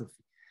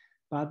philosophy?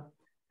 But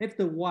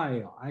after a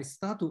while, I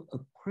start to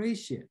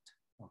appreciate,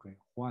 okay,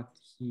 what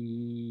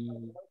he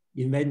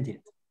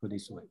invented, put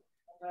this way.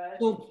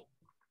 So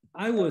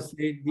I will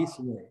say this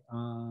way.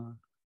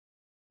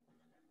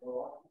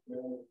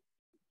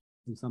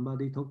 Is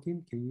somebody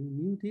talking? Can you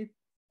mute it?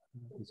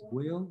 It's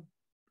Will.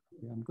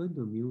 Okay, I'm going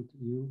to mute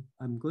you.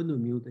 I'm going to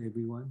mute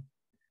everyone.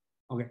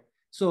 Okay,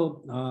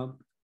 so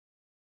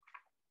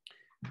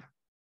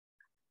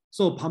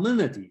so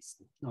Parmenides.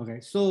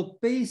 Okay, so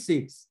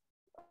basics.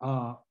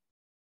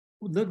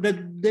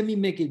 Let me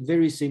make it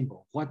very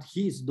simple. What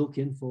he is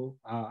looking for,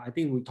 I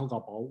think we talk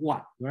about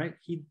one, right?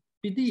 He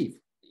believes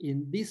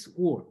in this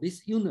world,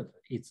 this universe,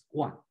 it's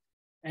one,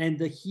 and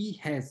he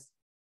has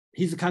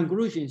his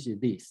conclusion is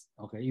this.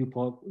 Okay,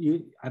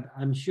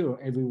 I'm sure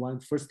everyone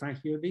first time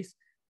hear this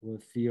will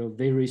feel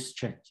very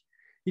strange.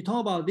 He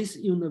talk about this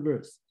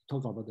universe.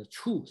 Talk about the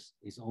truth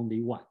is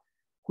only one,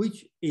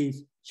 which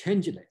is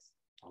changeless,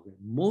 okay,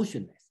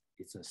 motionless.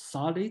 It's a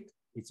solid.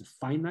 It's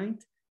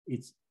finite.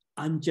 It's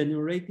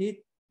ungenerated,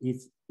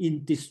 it's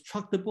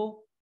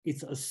indestructible,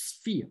 it's a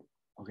sphere.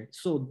 Okay,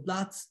 so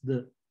that's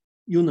the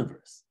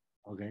universe.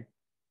 Okay,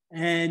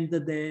 and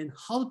then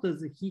how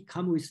does he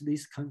come with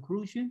this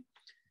conclusion?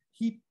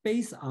 He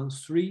based on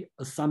three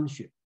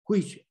assumptions,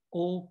 which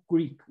all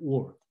Greek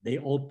words, they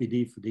all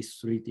believe these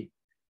three things.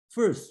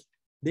 First,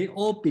 they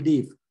all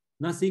believe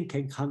nothing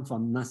can come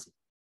from nothing,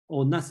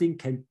 or nothing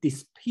can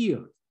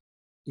disappear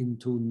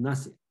into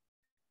nothing.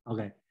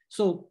 Okay,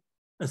 so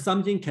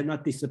something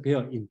cannot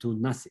disappear into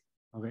nothing.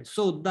 Okay,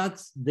 so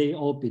that's they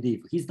all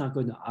believe. He's not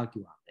going to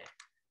argue on that.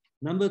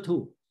 Number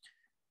two,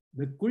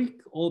 the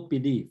Greek all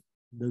believe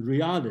the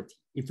reality.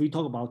 If we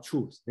talk about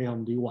truth, they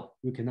only one.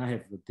 You cannot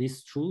have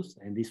this truth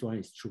and this one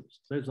is truth.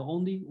 There's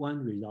only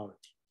one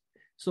reality.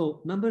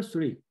 So number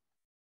three,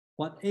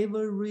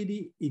 whatever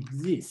really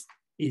exists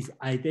is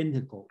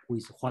identical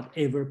with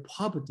whatever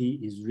property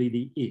is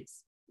really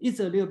is. It's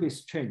a little bit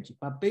strange,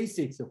 but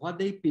basically what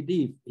they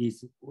believe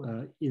is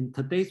in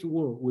today's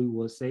world, we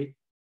will say,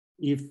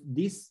 if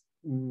this,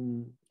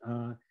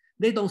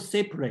 they don't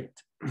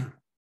separate,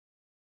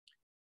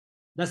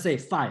 let's say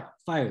fire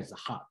is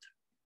hot.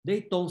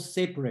 They don't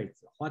separate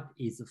what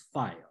is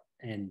fire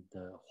and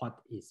what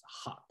is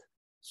hot.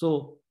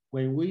 So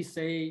when we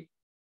say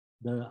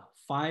the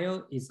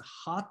fire is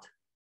hot,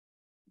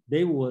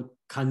 they will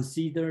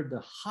consider the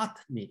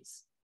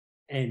hotness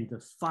and the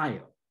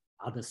fire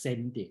are the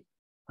same thing.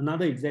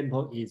 Another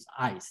example is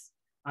ice.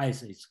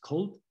 Ice is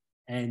cold,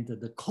 and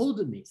the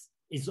coldness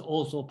is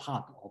also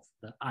part of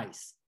the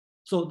ice.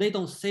 So they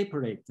don't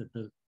separate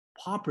the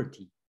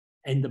property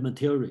and the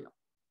material.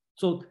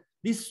 So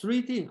these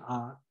three things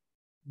are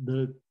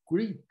the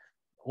Greek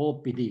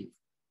all believe.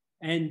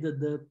 And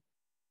the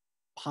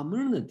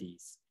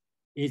Parmenides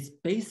is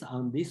based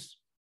on this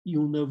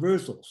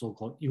universal,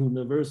 so-called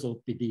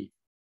universal belief.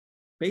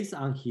 Based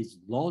on his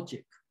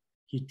logic,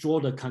 he draw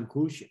the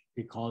conclusion,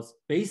 because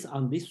based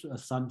on this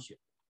assumption,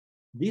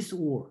 this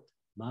world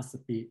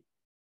must be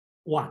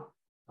one,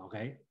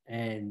 okay?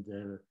 And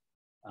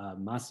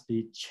must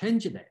be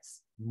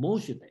changeless,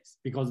 motionless,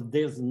 because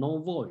there's no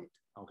void,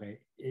 okay?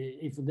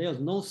 If there's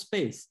no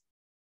space,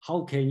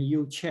 how can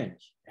you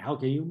change? How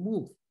can you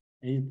move?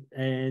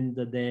 And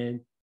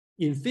then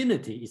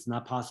infinity is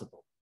not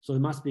possible. So it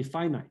must be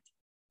finite.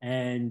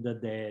 And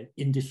the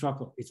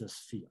indestructible is a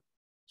sphere.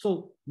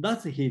 So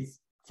that's his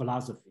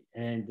philosophy.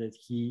 And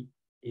he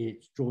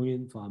is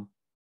drawing from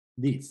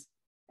this.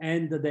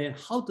 And then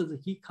how does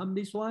he come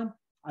this one?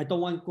 I don't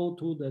want to go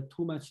to the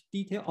too much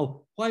detail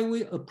of why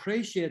we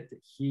appreciate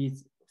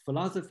his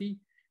philosophy,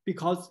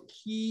 because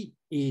he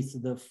is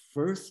the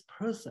first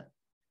person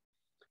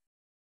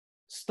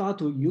start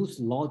to use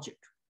logic.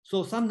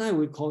 So sometimes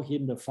we call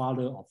him the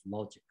father of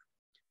logic,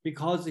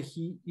 because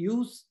he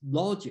used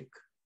logic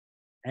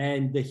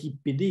and he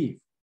believed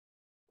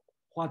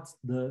what's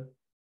the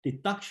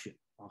deduction,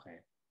 okay,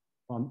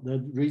 from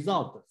the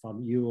result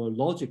from your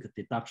logic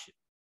deduction,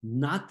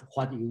 not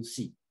what you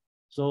see.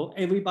 So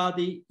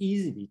everybody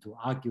easily to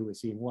argue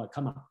with him, well,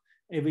 come on,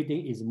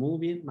 everything is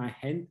moving, my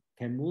hand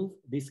can move,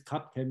 this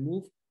cup can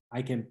move,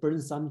 I can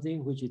burn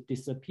something which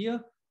disappear,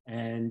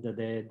 and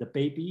the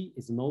baby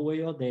is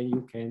nowhere, then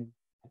you can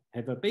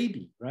have a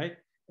baby, right?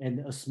 And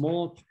a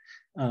small,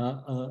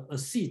 a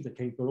seed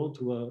can grow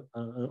to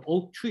an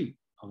oak tree,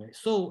 okay?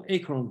 So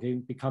acorn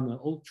can become an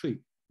oak tree.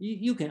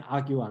 You can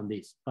argue on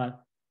this,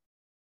 but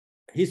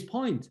his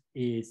point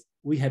is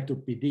we have to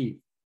believe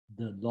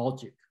the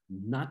logic,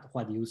 not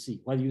what you see.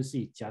 What you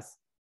see just,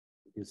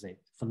 you say,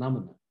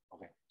 phenomenon,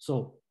 okay?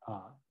 So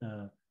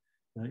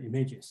the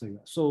images.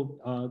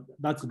 So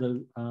that's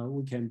the,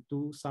 we can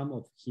do some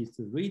of his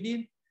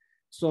reading.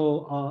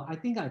 So I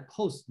think I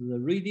post the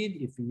reading.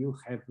 If you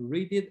have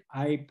read it,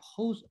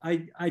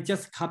 I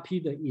just copy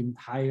the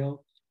entire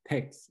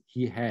text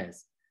he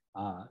has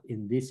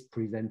in this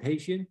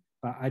presentation,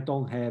 but I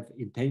don't have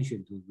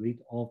intention to read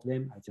all of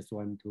them. I just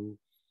want to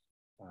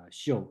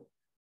show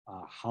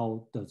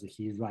how does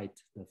he write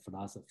the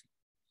philosophy.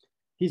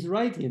 His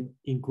writing,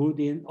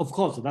 including, of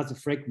course, that's a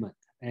fragment,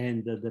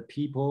 and the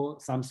people,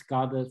 some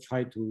scholars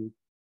try to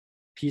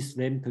piece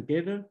them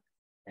together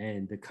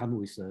and come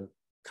with a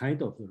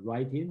kind of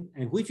writing,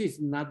 and which is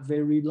not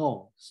very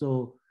long.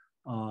 So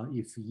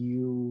if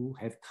you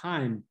have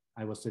time,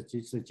 I would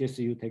suggest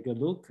you take a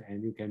look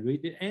and you can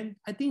read it. And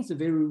I think it's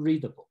very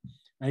readable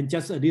and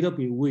just a little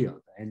bit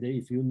weird. And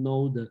if you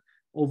know the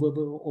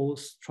overall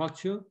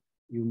structure,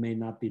 you may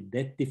not be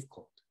that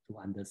difficult to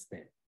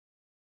understand.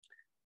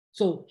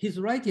 So his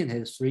writing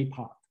has three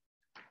parts,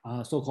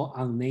 so-called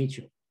on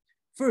nature.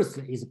 First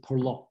is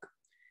prologue.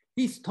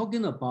 He's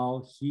talking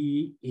about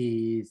he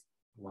is,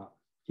 well,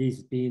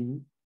 he's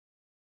been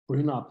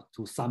brought up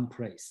to some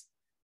place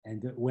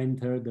and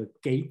enter the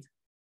gate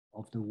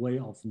of the way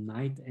of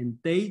night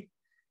and day,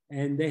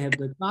 and they have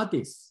the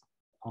goddess,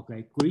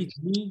 okay, Greek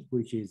me,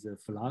 which is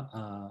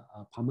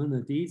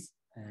Parmenides,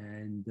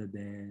 and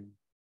then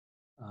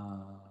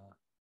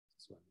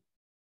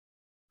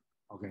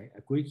okay,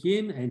 greet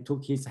him and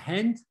took his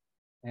hand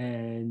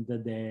and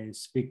then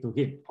speak to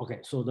him. Okay,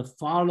 so the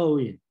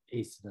following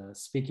is the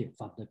speaking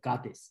from the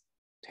goddess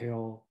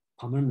till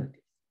Parmenides.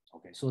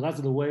 Okay, so that's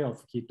the way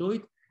of he do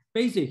it.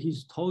 Basically,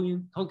 he's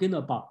talking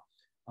about,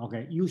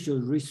 okay, you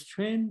should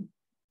restrain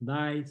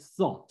thy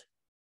thought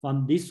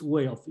from this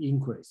way of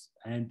increase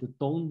and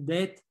don't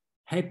let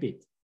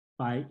habit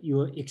by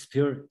your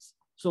experience.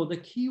 So the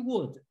key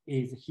word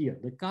is here.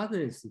 The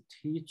goddess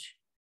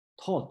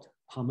taught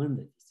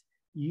Parmenides,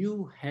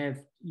 you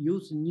have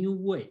used new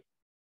way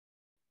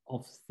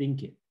of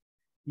thinking.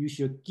 You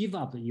should give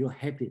up your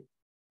habit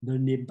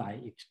learned by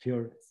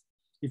experience.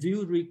 If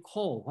you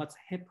recall what's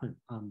happened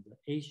on the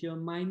Asia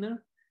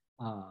Minor,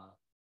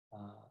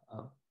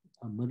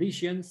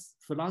 Malaysian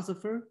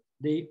philosopher,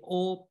 they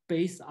all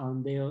based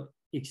on their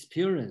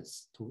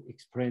experience to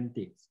explain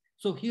things.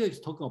 So here is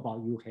talking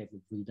about you have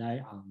to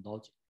rely on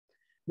logic.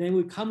 Then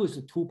we come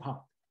with two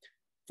parts.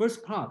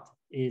 First part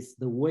is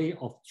the way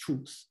of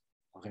truth,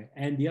 okay,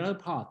 and the other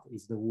part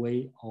is the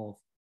way of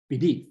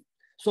belief.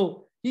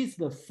 So he's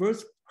the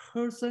first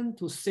person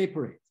to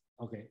separate,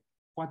 okay,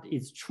 what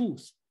is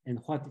truth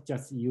and what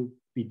just you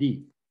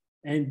believe.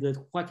 And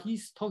what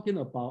he's talking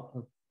about,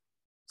 a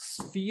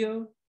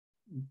sphere,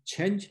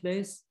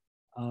 changeless,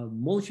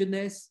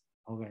 motionless,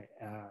 okay,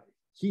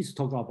 he's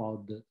talking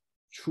about the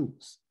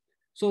truth.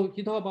 So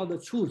he talk about the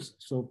truth.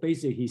 So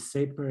basically he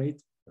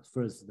separates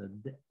first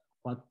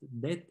what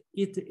that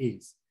it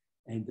is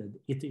and that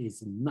it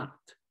is not.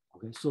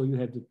 Okay, so you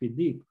have to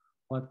believe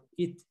what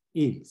it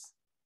is.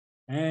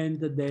 And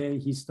then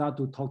he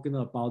started talking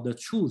about the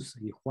truth,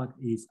 what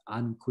is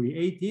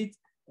uncreated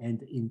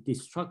and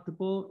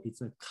indestructible.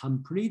 It's a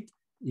complete,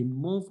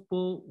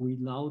 immovable,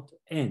 without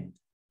end.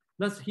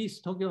 That's he's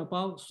talking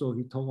about. So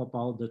he talked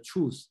about the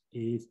truth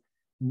is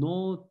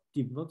not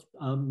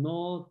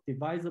divisible,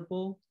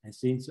 and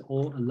since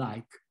all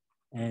alike,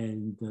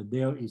 and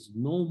there is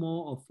no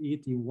more of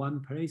it in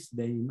one place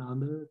than in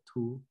another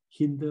to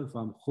hinder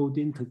from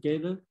holding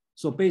together.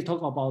 So basically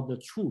talk about the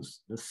truth,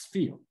 the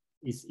sphere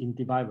is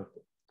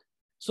indivisible.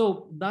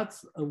 So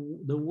that's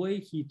the way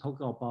he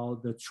talked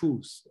about the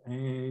truth,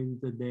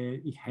 and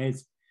then it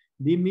has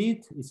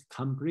limit, it's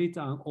complete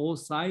on all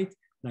sides,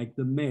 like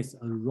the mass,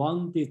 a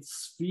rounded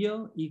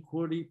sphere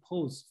equally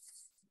posed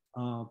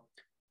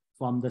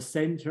from the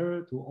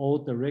center to all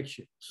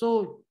directions.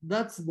 So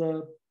that's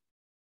the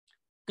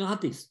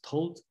goddess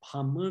told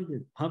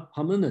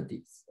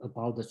Parmenides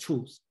about the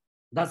truth.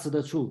 That's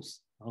the truth,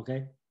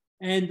 okay?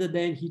 And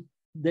then he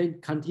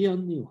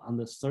continue on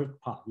the third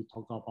part. He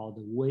talked about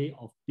the way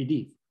of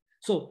belief.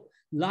 So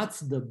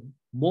that's the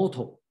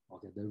motto,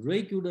 okay? The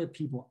regular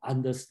people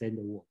understand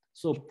the word.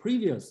 So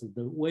previous,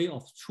 the way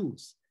of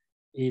truth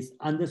is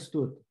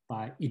understood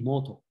by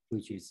immortal,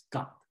 which is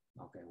God,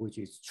 okay, which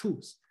is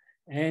truth.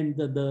 And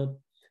the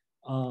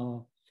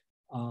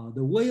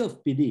way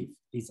of belief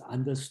is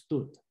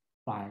understood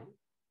by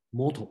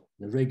mortal,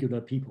 the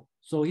regular people.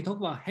 So he talked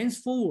about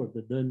henceforward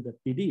then the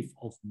belief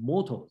of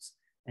mortals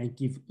and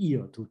give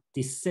ear to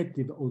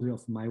deceptive order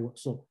of my word.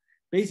 So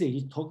basically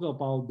he talked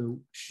about the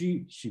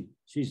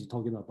she's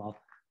talking about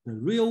the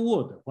real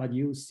world. What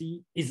you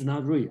see is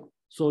not real.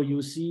 So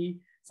you see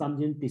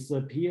something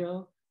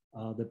disappear,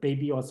 the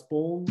baby was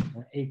born,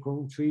 the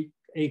acorn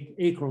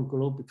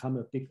grow become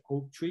a big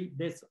oak tree.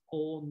 That's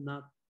all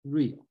not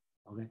real,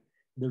 okay?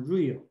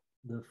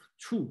 The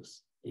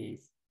truth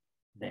is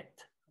that,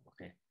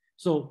 okay?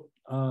 So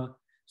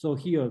so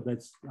here,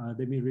 that's,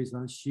 let me read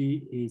on.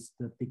 She is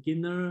the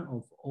beginner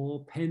of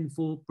all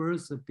painful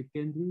births of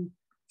beginning,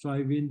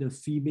 driving the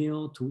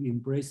female to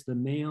embrace the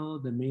male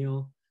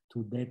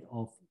to that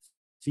of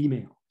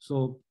female.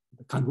 So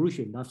the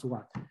conclusion, that's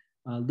what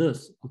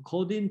Thus,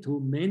 according to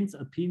man's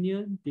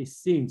opinion,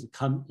 these things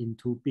come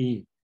into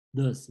being.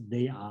 Thus,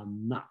 they are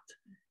not.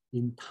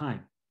 In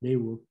time, they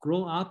will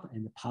grow up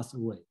and pass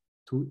away.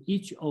 To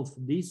each of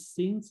these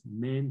things,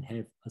 men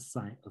have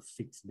assigned a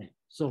fixed name.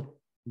 So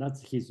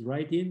that's his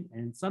writing,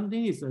 and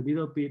something is a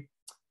little bit,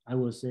 I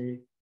would say,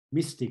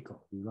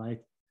 mystical,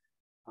 right?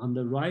 On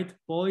the right,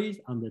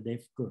 boys, on the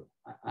left, girl.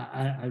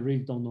 I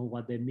really don't know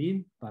what they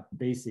mean, but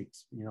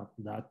basics,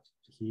 that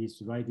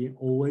he's writing,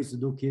 always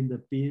looking the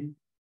beam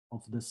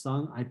of the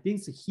sun. I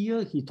think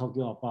here he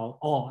talking about,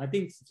 I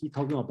think he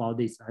talking about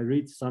this. I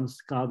read some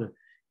scholar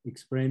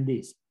explain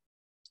this.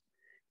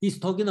 He's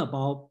talking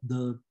about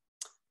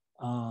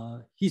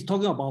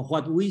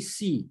what we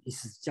see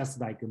is just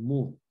like a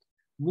moon.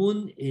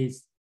 Moon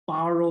is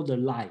borrow the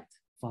light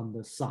from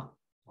the sun.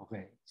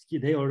 Okay,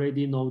 they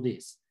already know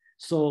this.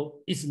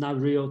 So it's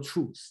not real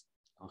truth.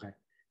 Okay,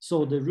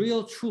 so the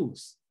real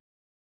truth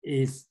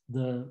is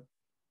the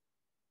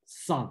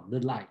sun, the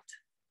light.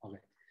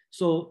 Okay,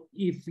 so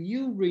if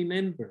you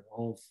remember,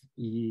 or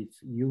if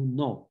you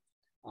know,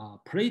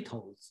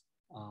 Plato's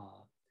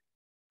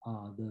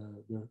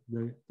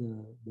the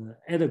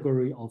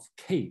allegory of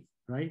cave,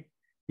 right?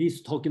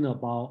 He's talking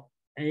about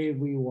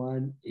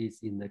everyone is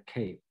in the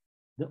cave.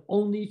 The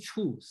only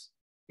truth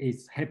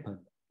is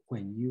happened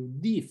when you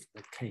leave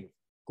the cave,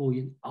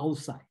 going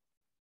outside.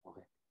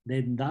 Okay,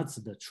 then that's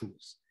the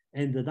truth,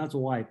 and that's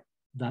why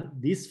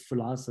this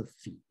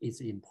philosophy is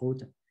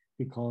important,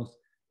 because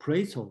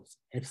Plato's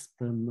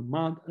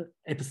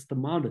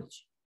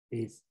epistemology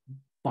is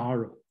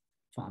borrowed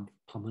from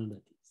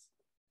Parmenides.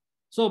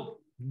 So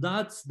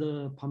that's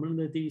the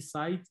Parmenides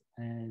side,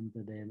 and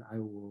then I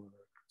will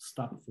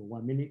stop for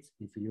 1 minute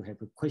if you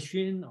have a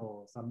question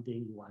or something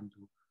you want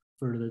to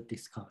further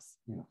discuss,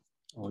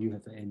 or you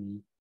have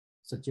any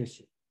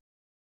suggestion.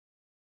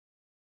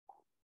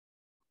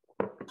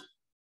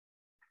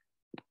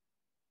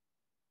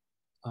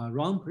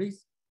 Ron,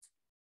 please.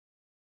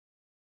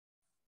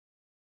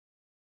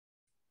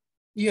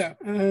 Yeah.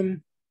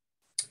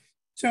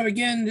 So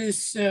again,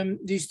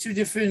 these two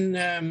different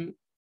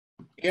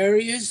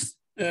areas.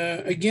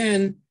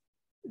 Again,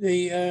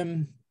 the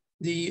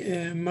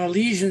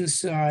Milesian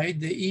side,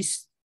 the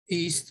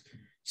east,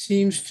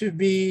 seems to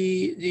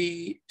be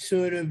the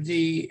sort of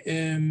the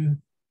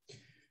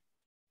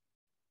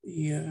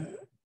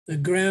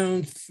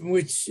ground from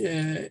which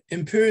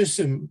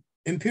empiricism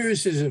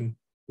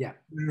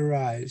would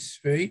arise,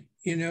 right?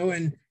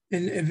 And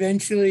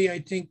eventually, I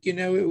think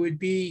it would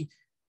be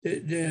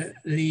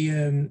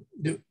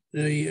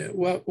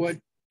what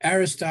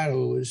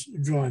Aristotle was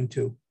drawn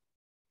to.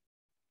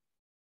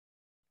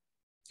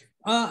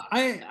 Let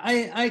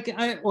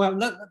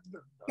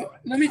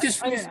me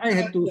just. I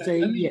have to say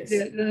yes.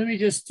 Let me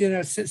just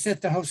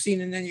set the whole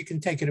scene, and then you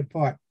can take it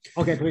apart.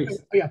 Okay, please.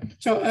 Yeah.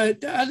 So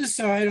the other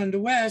side on the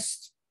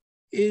west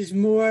is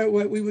more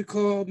what we would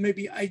call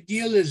maybe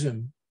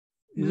idealism,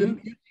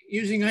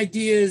 using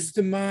ideas,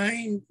 the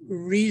mind,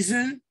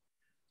 reason,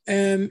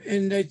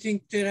 and I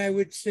think that I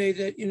would say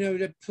that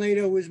that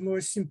Plato was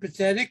more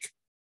sympathetic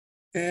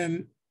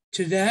to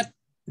that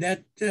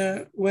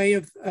way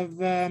of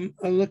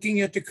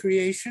looking at the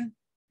creation.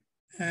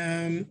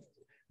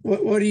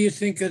 What do you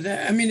think of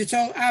that? I mean, it's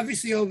all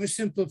obviously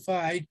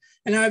oversimplified,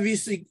 and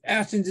obviously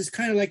Athens is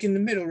kind of like in the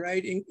middle,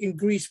 right? In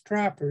Greece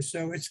proper,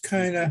 so it's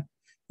kind of,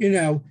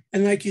 and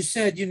like you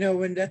said,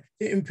 when the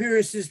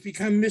empiricists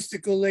become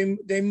mystical,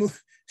 they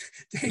move,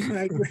 they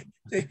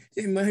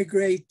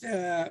migrate,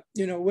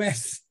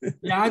 west.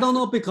 Yeah, I don't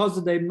know,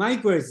 because they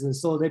migrate,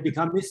 so they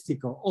become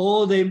mystical,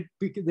 or they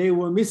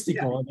were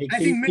mystical. Yeah, I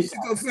think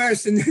mystical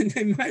first, and then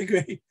they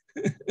migrate.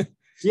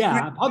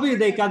 Yeah, probably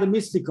they got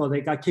mystical.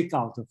 They got kicked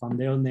out from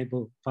their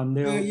neighbor, from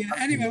their.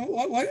 Anyway,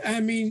 what I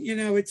mean,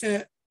 it's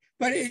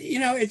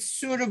it's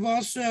sort of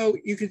also,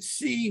 you could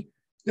see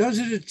those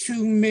are the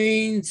two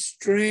main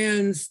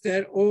strands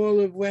that all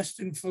of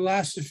Western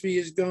philosophy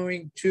is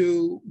going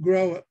to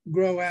grow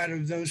out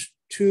of, those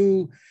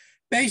two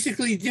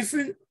basically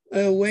different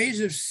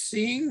ways of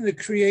seeing the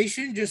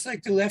creation, just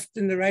like the left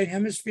and the right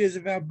hemispheres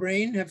of our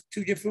brain have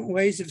two different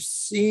ways of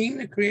seeing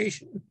the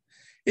creation.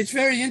 It's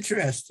very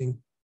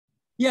interesting.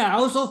 Yeah, I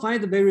also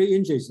find it very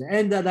interesting.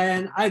 And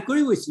then I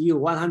agree with you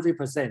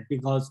 100%,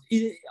 because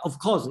of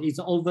course it's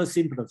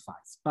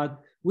oversimplified, but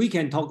we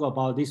can talk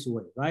about this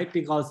way, right?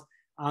 Because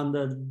on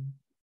the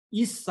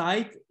east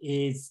side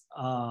is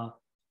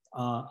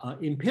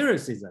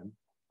empiricism,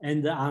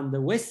 and on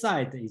the west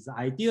side is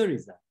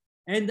idealism.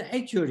 And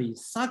actually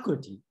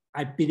Socrates,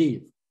 I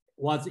believe,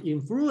 was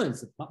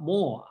influenced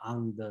more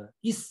on the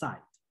east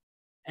side.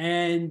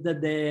 And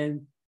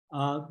then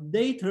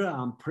later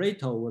on,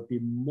 Plato will be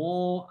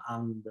more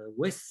on the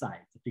west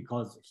side,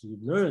 because he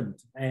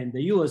learned, and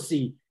you will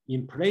see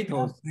in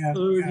Plato's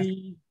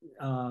early,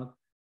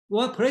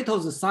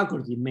 Plato's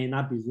Socrates may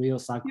not be real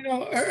Socrates.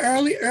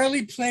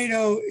 Early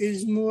Plato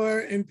is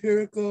more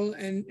empirical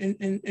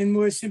and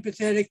more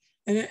sympathetic,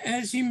 and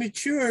as he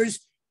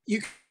matures,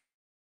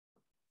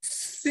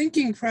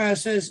 thinking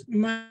process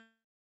might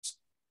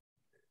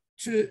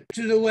to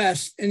the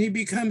West, and he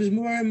becomes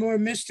more and more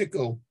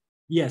mystical.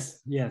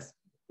 Yes, yes.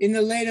 In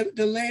the later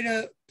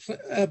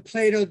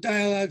Plato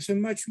dialogues are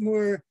much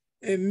more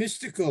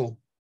mystical.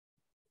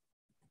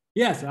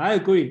 Yes, I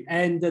agree.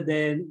 And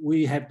then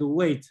we have to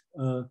wait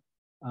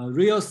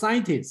real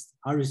scientist,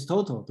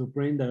 Aristotle, to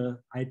bring the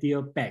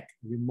idea back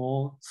with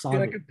more solid.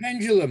 Like a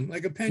pendulum,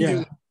 like a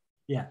pendulum.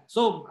 Yeah.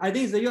 So I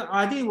think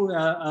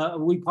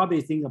we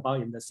probably think about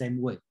it in the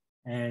same way.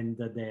 And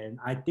then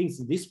I think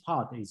this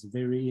part is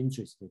very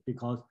interesting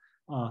because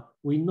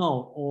we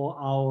know all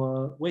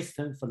our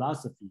Western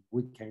philosophy,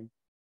 we can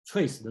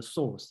trace the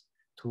source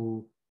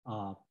to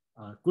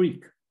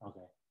Greek,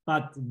 okay?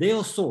 But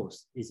their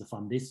source is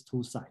from these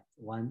two sides,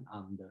 one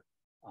on the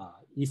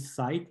east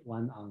side,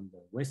 one on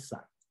the west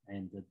side,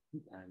 and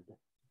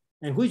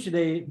which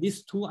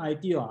these two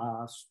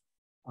ideas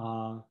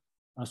are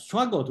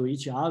struggle to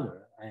each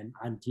other and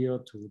until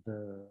to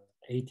the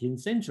 18th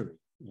century,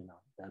 you know,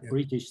 the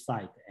British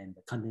side and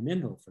the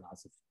continental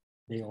philosophy,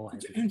 they all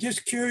have. I'm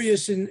just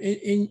curious in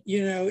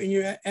you know, in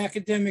your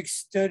academic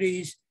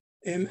studies,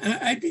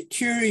 I'd be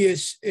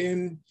curious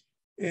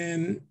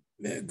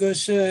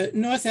because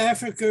North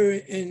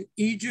Africa and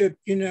Egypt,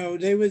 you know,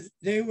 they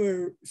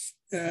were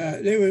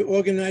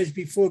organized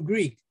before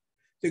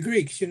the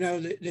Greeks, you know,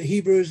 the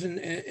Hebrews and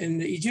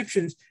the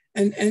Egyptians,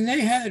 and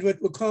they had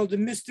what were called the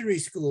mystery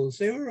schools.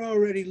 They were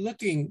already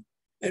looking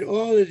at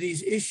all of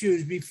these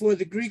issues before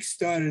the Greeks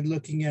started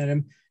looking at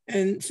them.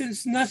 And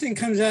since nothing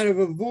comes out of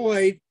a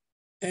void,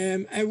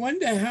 I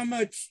wonder how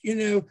much, you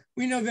know,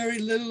 we know very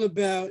little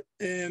about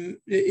the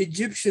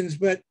Egyptians,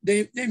 but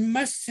they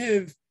must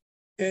have,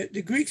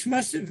 the Greeks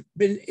must have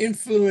been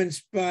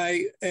influenced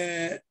by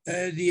the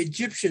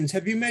Egyptians.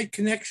 Have you made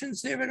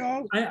connections there at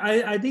all?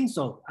 I think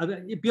so.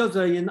 Because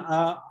in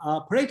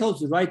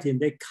Plato's writing,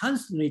 they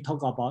constantly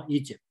talk about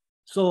Egypt.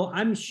 So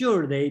I'm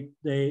sure they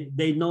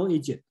know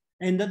Egypt.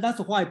 And that's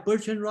why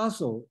Bertrand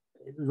Russell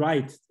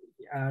writes,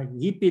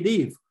 he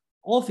believes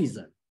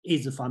Orphism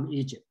is from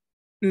Egypt.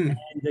 And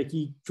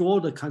he draw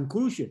the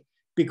conclusion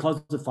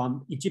because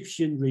from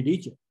Egyptian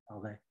religion,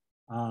 okay?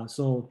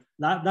 So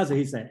that's what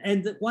he said.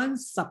 And one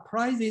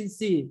surprising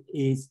thing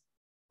is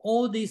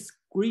all these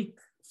Greek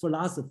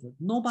philosophers,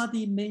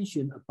 nobody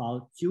mentioned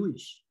about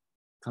Jewish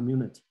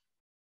community.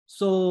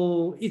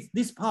 So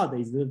this part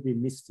is a little bit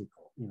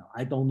mystical, you know,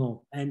 I don't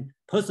know. And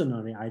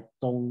personally, I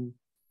don't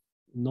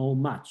know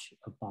much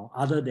about,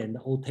 other than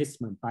the Old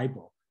Testament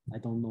Bible, I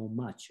don't know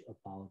much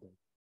about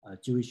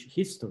Jewish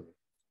history.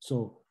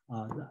 So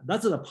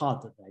that's the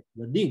part that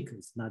the link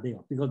is not there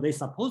because they're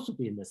supposed to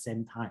be in the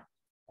same time.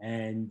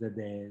 And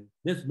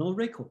there's no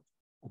record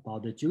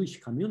about the Jewish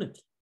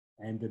community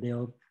and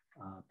their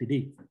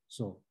belief.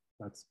 So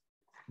that's,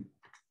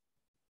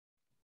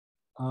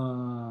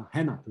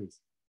 Hannah, please.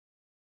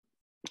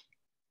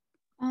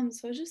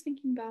 So I was just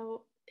thinking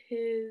about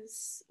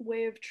his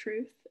way of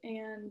truth,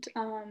 and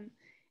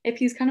if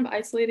he's kind of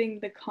isolating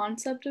the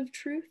concept of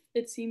truth,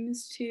 it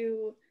seems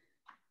to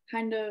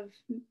kind of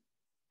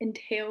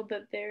entail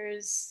that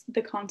there's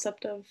the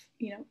concept of,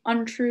 you know,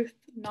 untruth,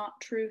 not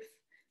truth.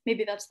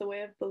 Maybe that's the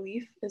way of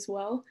belief as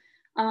well.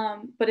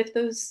 But if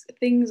those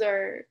things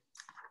are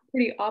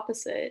pretty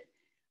opposite,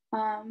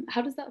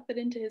 how does that fit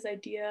into his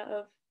idea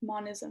of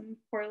monism,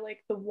 or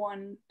like the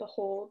one, the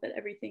whole, that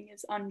everything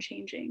is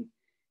unchanging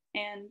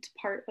and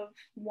part of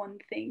one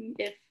thing?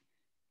 If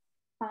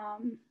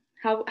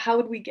how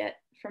would we get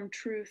from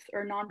truth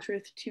or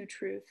non-truth to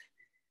truth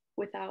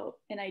without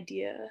an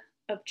idea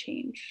of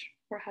change?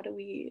 Or how do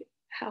we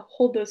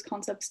hold those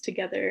concepts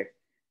together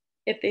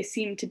if they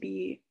seem to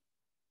be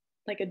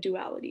like a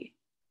duality?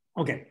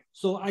 Okay,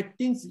 so I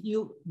think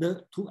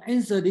to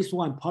answer this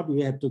one, probably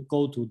we have to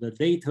go to the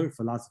later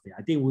philosophy.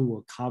 I think we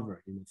will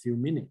cover in a few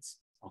minutes.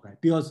 Okay,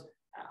 because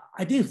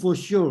I think for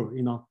sure,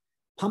 you know,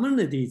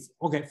 Parmenides.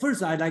 Okay,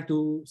 first I'd like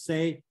to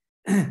say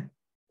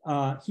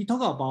he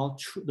talked about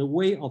the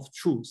way of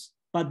truth,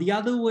 but the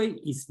other way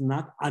is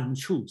not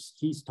untruth.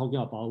 He's talking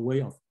about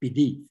way of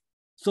belief.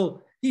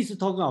 So he's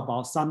talking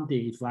about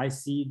something. If I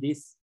see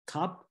this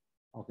cup,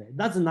 okay,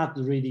 that's not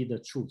really the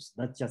truth.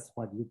 That's just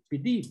what you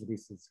believe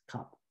this is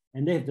cup.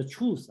 And they have the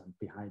truth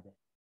behind it.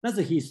 That's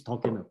what he's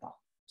talking about.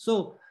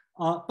 So,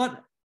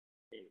 but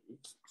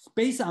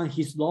based on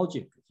his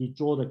logic, he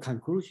draw the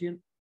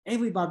conclusion.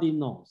 Everybody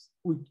knows.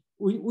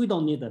 We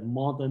don't need the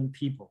modern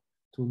people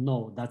to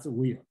know that's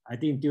weird. I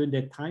think during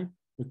that time,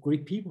 the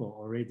Greek people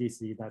already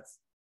see that's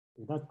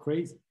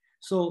crazy.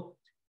 So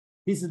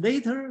his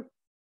later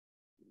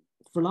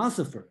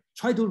philosopher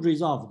try to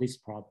resolve this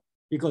problem,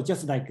 because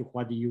just like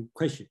what you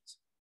questioned,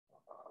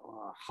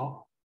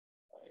 how?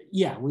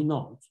 Yeah, we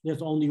know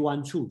there's only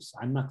one truth.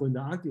 I'm not going to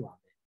argue on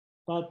it,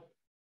 but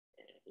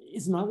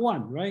it's not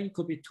one, right? It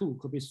could be two,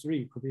 could be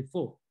three, could be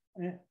four.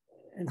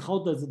 And how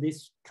does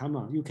this come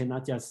on? You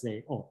cannot just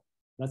say, oh,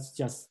 that's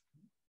just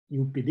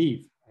you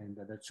believe and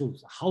the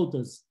truth. How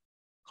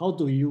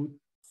do you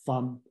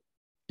from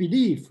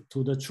belief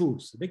to the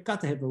truth? They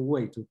got to have a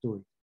way to do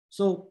it.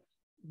 So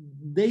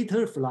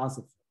later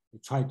philosophers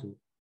try to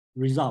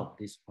resolve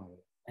this problem.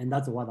 And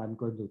that's what I'm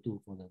going to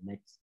do for the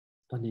next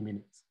 20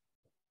 minutes.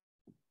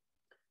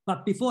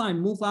 But before I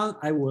move on,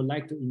 I would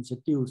like to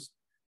introduce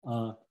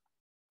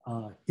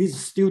his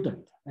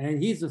student,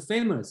 and he's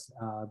famous,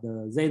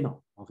 the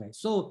Zeno. Okay,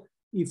 so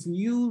if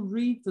you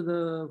read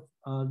the,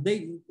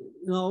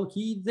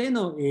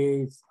 Zeno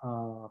is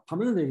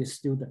Parmenides'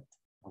 student.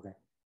 Okay,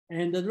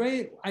 and the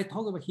way I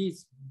talk about,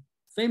 he's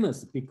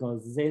famous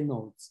because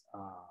Zeno's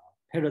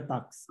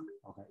paradox,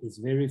 okay, is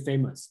very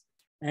famous,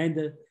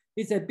 and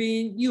it's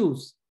being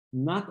used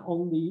not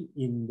only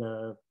in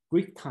the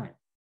Greek time,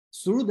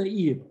 through the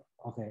year.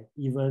 Okay,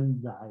 even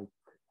like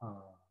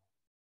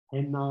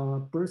Hannah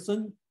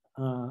Burson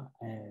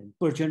and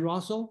Bertrand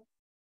Russell.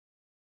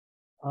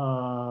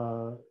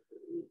 I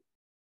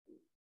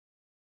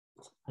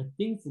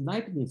think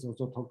Leibniz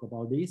also talk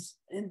about this,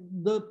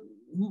 and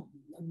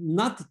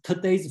not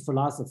today's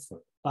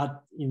philosopher,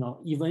 but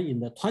even in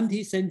the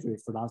 20th century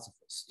philosophers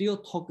still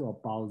talk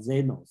about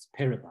Zeno's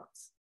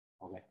paradox.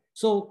 Okay,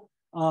 so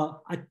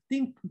I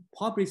think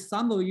probably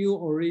some of you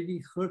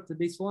already heard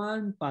this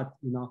one, but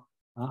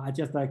I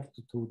just like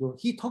to do.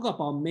 He talked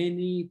about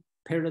many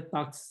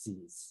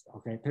paradoxes,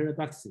 okay,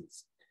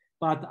 paradoxes,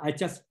 but I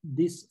just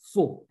this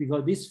four,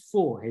 because this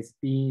four has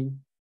been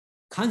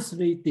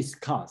constantly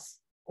discussed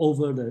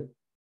over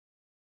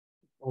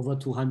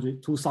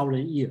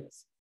 2,000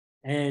 years,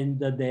 and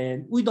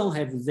then we don't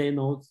have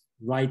Zeno's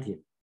writing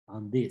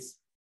on this.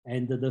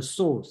 And the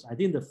source, I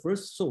think the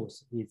first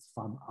source is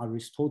from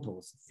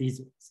Aristotle's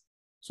physics.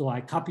 So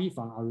I copy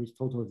from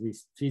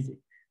Aristotle's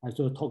physics. I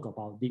should talk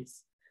about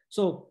this.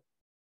 So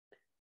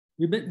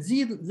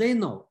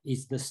Zeno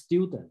is the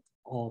student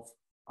of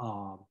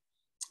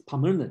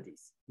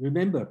Parmenides.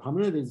 Remember,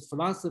 Parmenides'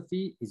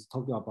 philosophy is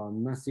talking about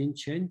nothing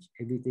change,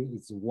 everything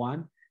is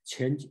one,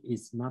 change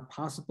is not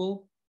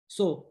possible.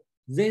 So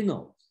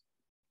Zeno,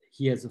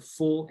 he has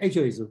four,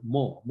 actually it's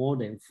more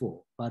than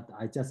four, but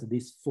I just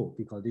list four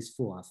because these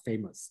four are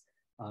famous.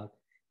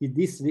 He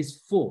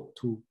lists four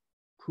to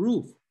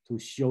prove, to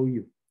show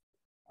you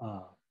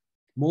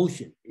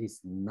motion is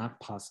not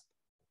possible.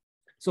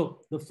 So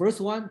the first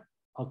one,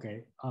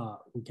 okay,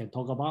 we can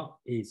talk about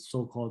is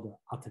so-called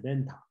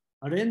Atalanta.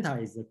 Atalanta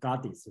is a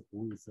goddess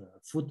who is a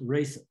foot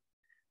racer.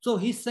 So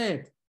he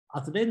said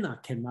Atalanta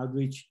cannot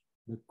reach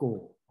the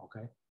goal,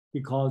 okay?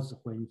 Because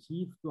when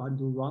she want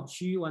to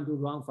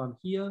run from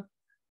here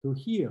to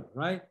here,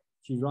 right?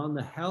 She run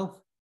the health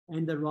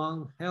and the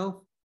wrong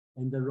health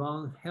and the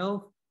wrong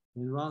health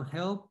and wrong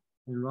health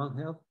and wrong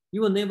health.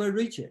 You will never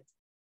reach it.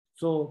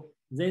 So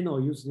Zeno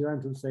used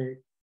to say,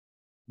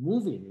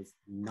 moving is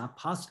not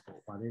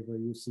possible. Whatever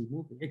you see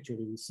moving,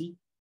 actually you see,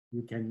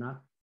 you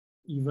cannot,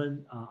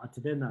 even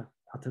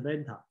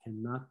Atalanta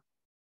cannot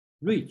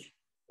reach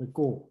the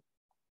goal.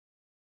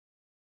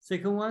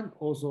 Second one,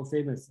 also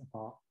famous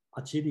about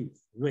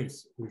Achilles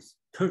race with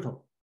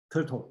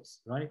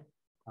turtles, right?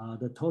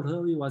 The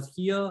turtle was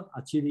here,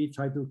 Achilles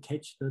tried to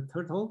catch the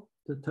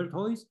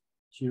tortoise.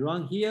 She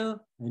ran here,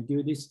 and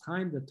during this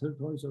time, the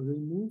tortoise already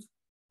moved,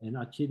 and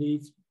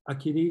Achilles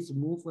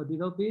moved a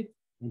little bit,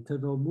 and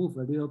turtle move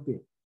a little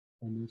bit,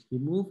 and he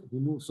moved.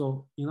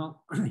 So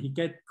he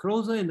get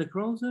closer and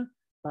closer,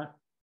 but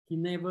he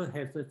never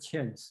has a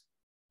chance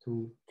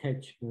to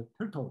catch the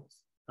turtles,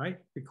 right?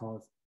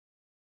 Because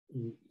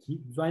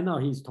right now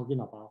he's talking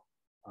about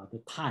the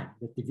time,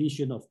 the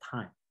division of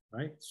time,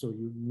 right? So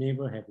you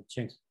never have a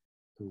chance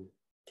to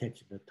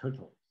catch the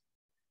turtles.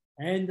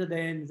 And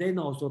then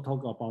also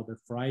talk about the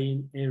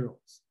flying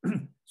arrows.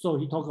 So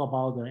he talk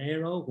about the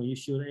arrow. When you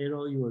shoot an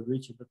arrow, you will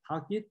reach the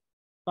target.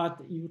 But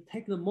you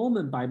take the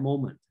moment by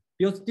moment,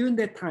 because during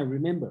that time,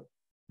 remember,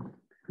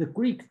 the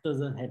Greek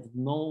doesn't have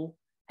no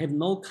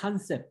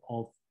concept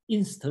of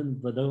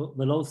instant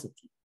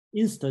velocity,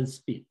 instant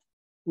speed.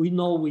 We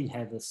know we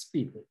have a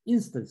speed,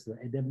 instantly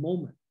at that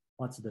moment,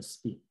 what's the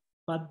speed?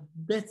 But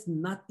that's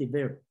not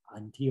developed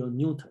until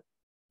Newton.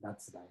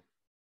 That's like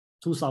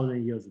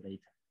 2,000 years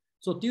later.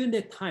 So during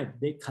that time,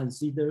 they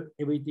consider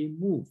everything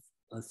move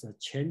as a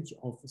change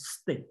of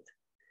state.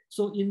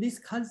 So in this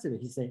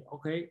concept, he said,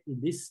 okay, in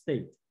this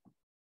state,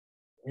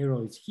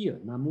 arrow is here,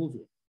 not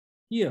moving.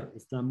 Here,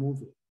 it's not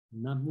moving,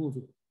 not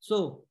moving.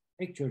 So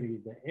actually,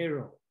 the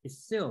arrow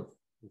itself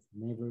is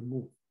never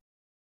moved.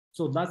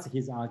 So that's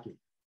his argument.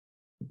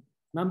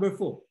 Number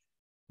 4,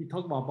 he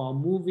talked about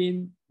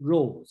moving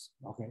roles.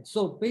 Okay,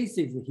 so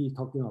basically, he's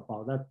talking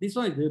about that. This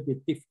one is a little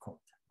bit difficult.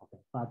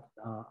 Okay, but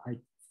I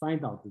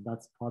find out that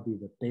that's probably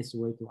the best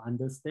way to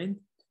understand.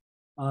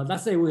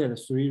 Let's say we have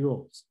 3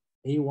 roles: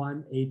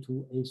 A1,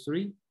 A2,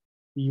 A3,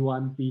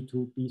 B1,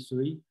 B2,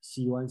 B3,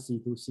 C1,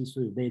 C2,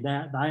 C3. They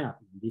line up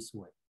in this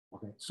way.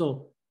 Okay,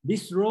 so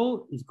this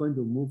row is going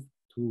to move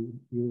to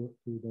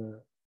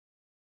the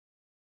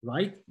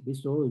right.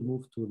 This row will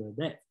move to the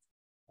left.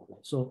 Okay,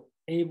 so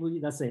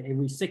let's say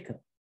every second,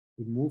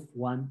 we move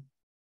one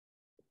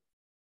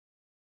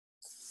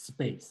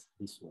space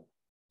this way.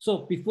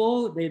 So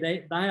before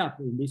they line up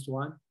in this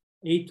one,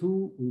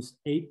 A2 with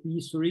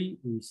B3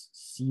 with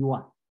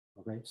C1.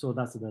 Okay, so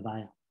that's the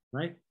line up,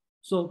 right?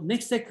 So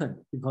next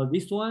second, because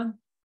this one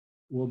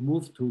will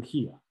move to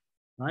here,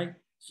 right?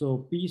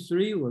 So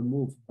B3 will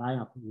move line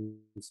up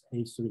with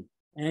A3.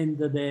 And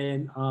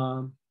then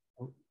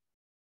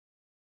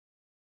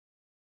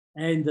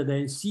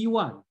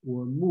C1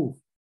 will move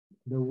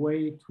the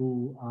way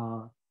to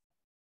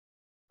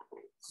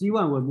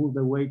C1 will move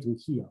the way to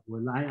here,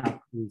 will line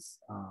up with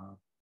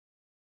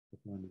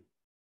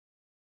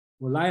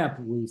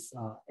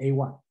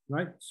A1,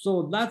 right?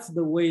 So that's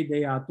the way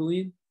they are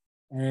doing.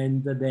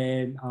 And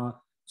then,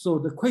 so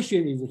the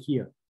question is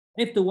here,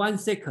 after 1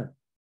 second,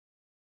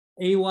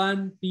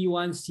 A1,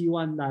 B1,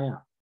 C1 line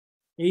up,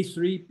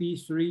 A3,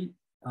 B3,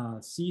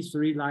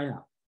 C3 line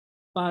up.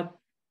 But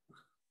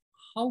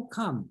how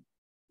come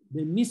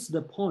they miss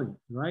the point,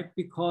 right?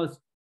 Because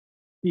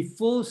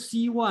before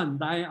C1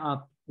 line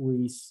up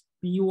with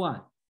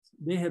B1,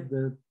 they have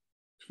the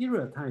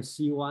period time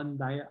C1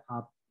 line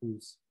up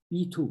with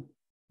B2.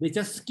 They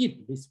just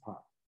skip this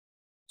part.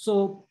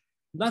 So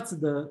that's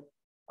the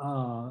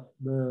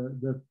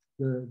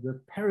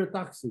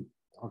paradox,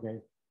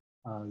 okay,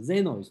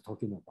 Zeno is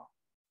talking about.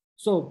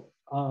 So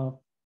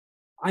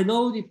I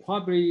know it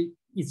probably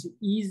it's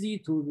easy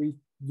to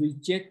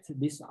reject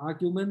this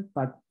argument,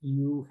 but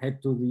you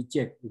have to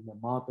reject in the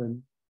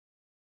modern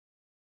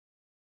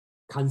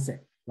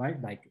concept,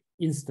 right? Like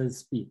instant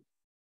speed,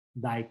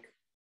 like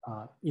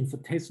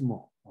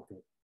infinitesimal,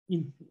 okay,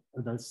 in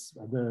the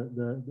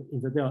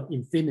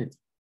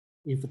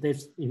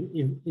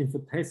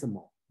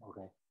infinitesimal,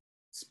 okay,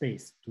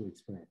 space to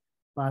explain.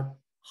 But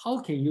how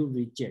can you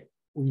reject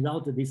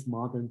without this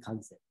modern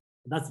concept?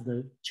 That's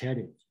the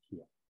challenge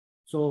here.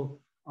 So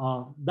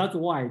that's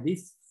why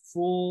this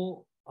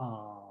 4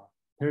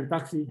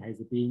 paradoxes has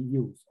been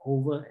used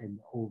over and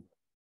over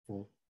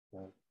for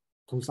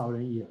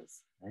 2,000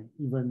 years. And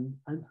even,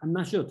 I'm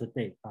not sure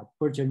today, but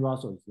Bertrand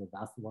Russell is the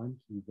last one.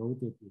 He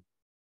wrote it in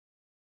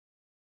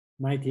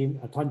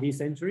 20th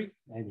century,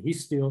 and he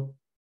still,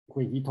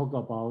 when he talk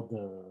about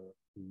the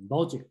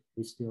logic,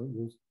 he still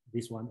use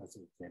this one as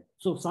an example.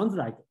 So it sounds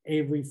like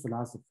every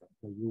philosopher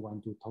that you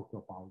want to talk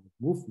about the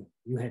movement,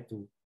 you have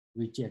to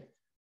reject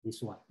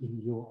this one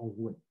in your own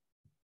way.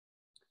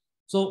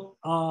 So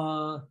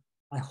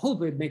I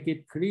hope it make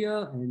it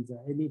clear. And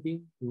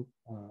anything,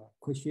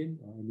 question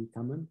or any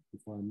comment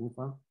before I move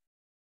on?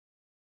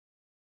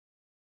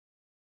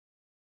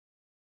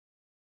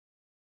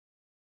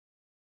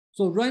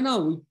 So right now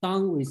we're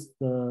done with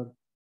the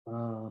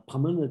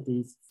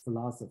Parmenides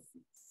philosophies.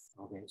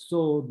 Okay,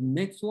 so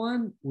next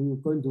one we're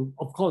going to,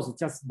 of course,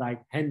 just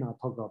like Hannah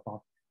talked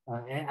about,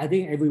 I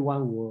think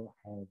everyone will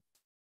have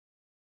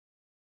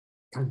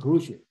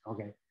conclusion.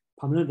 Okay,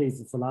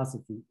 Parmenides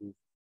philosophy is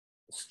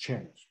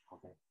strange.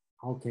 Okay,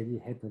 how can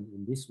it happen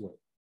in this way?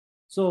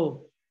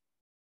 So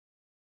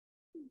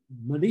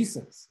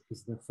Melissus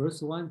is the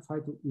first one try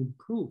to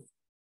improve.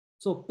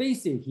 So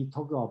basically, he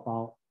talked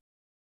about,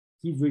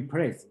 he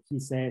replaced, he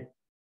said,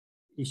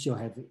 it should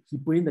have, he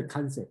bring the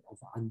concept of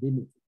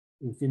unlimited,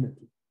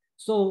 infinity.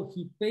 So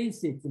he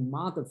basically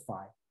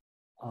modified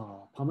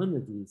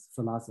Parmenides'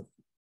 philosophy.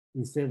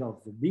 Instead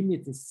of the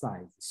limited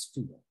size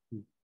sphere,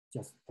 he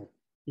just said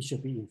it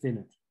should be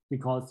infinity,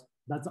 because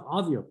that's an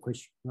obvious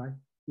question, right?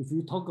 If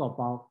you talk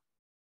about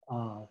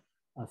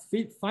a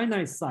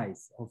finite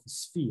size of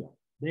sphere,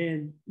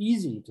 then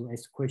easy to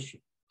ask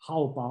question,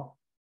 how about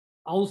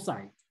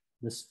outside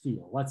the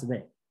sphere, what's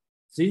there?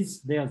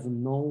 Since there's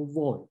no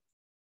void,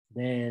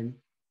 then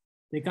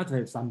they got to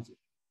have something.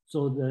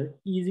 So the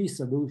easy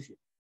solution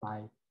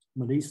by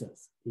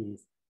Melissus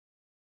is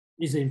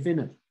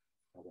infinity.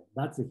 Okay,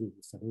 that's his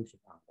solution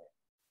out there.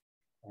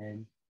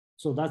 And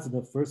so that's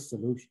the first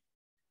solution.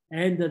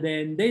 And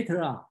then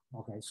later on,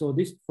 okay, so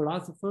this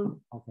philosopher,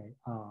 okay,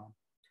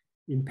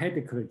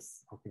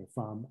 Empedocles, okay,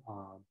 from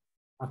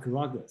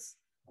Archaeologus,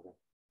 okay,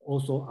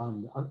 also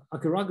on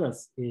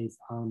Archaeologus is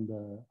on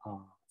the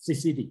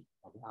Sicily,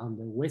 okay, on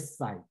the west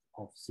side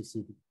of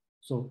Sicily.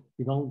 So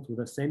belong to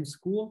the same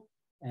school,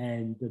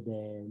 and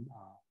then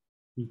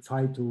he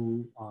tried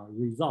to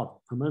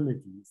resolve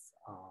Parmenides'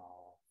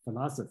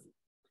 philosophy.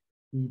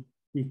 He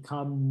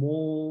become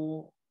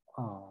more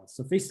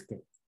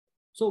sophisticated.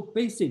 So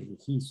basically,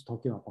 he's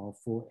talking about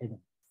 4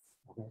 elements.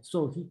 Okay,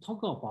 so he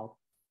talking about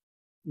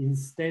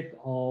instead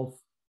of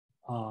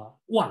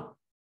 1,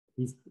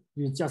 it's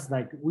just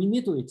like we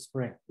need to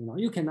explain. You know,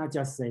 you cannot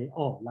just say,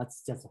 "Oh,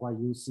 that's just what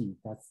you see.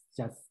 That's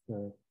just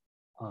the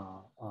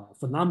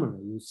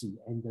phenomenon you see,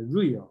 and the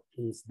real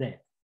is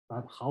that."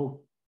 But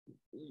how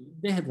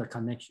they have the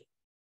connection.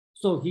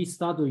 So he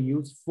started to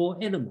use 4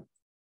 elements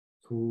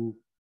to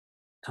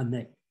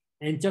connect.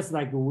 And just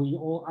like we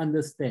all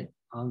understand,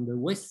 on the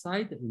west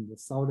side, in the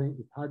southern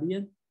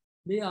Italian,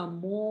 they are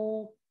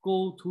more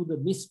go to the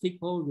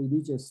mystical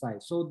religious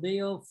side. So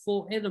their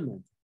 4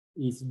 elements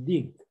is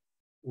linked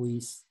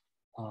with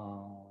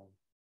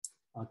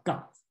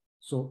God.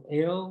 So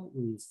air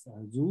with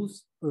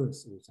Zeus,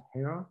 earth with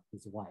Hera,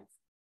 his wife,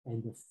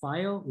 and the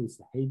fire with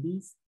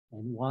Hades,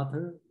 and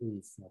water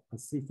with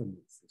Persephone.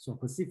 So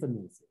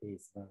Persephone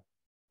is the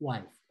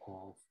wife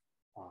of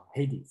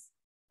Hades.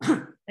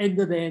 And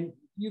then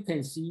you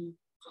can see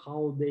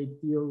how they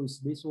deal with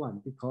this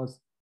one,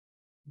 because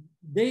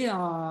they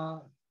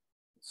are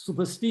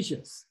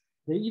superstitious.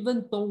 They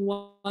even don't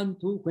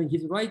want to, when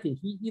he's writing,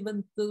 he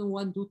even doesn't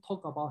want to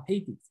talk about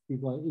Hades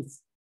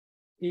because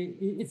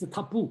it's a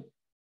taboo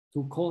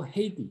to call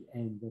Hades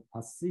and the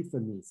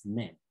Persephone's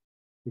name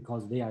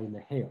because they are in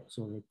the hell.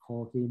 So they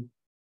call him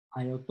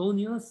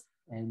Iodonius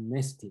and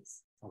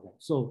Nestis. Okay,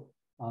 so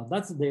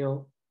that's their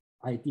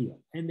idea.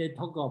 And they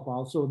talk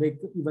about, so they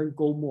even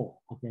go more,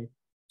 okay?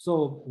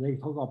 So they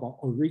talk about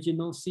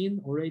original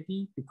sin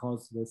already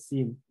because the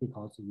sin,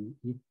 because we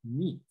eat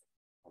meat.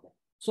 Okay.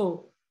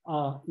 So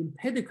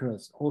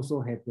Empedocles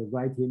also had the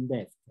writing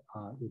left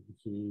in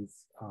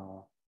his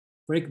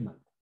fragment.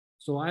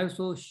 So I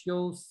also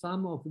show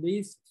some of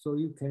this, so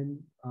you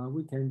can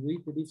we can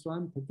read this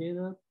one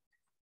together.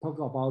 Talk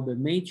about the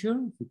nature.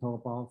 We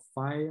talk about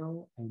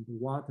fire and the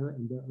water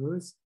and the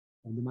earth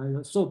and the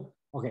matter. So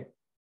okay,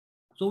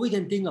 so we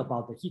can think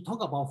about it. He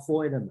talked about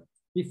 4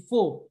 elements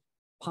before.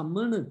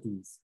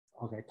 Parmenides,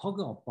 okay,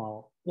 talking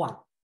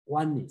about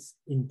oneness,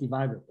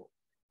 indivisible.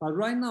 But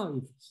right now,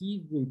 if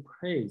he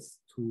replaced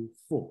to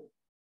 4,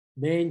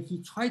 then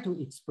he tried to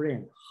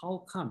explain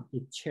how come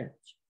it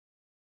changed.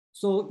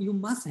 So you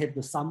must have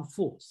the some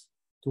force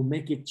to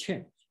make it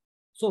change.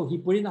 So he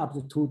bring up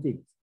the 2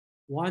 things.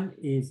 One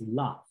is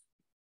love,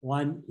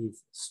 one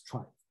is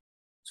strife.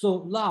 So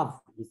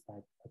love is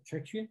like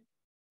attraction,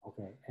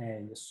 okay,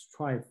 and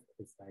strife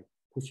is like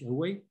push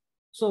away.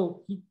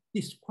 So he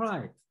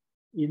described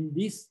in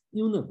this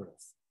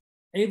universe,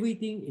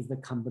 everything is the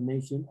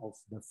combination of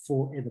the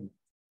 4 elements,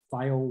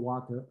 fire,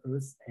 water,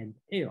 earth, and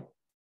air.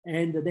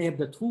 And they have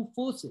the 2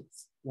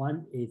 forces.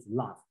 One is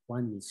love,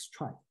 one is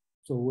strife.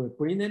 So we'll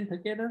bring them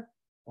together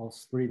or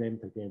split them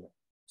together.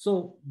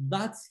 So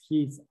that's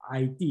his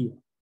idea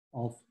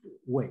of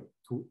way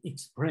to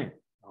explain,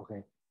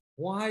 okay,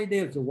 why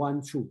there's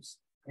one truth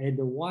and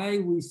why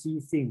we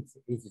see things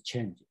is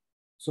changing.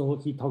 So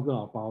he talked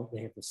about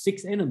they have the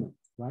 6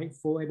 elements, right?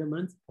 4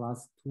 elements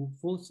plus 2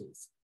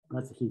 forces.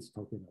 That's what he's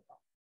talking about.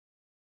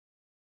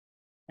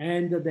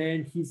 And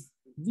then his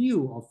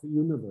view of the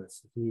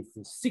universe is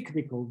a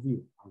cyclical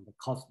view on the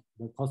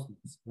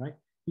cosmos, right?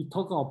 He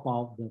talked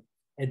about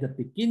at the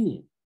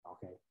beginning,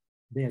 okay,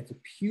 there's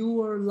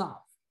pure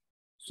love.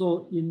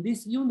 So in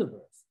this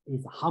universe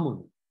is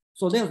harmony.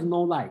 So there's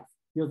no life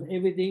because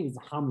everything is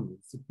harmony.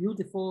 It's a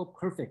beautiful,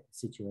 perfect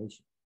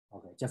situation.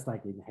 Okay, just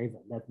like in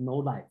heaven, there's no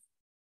life,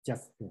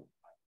 just there.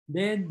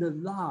 Then the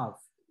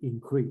love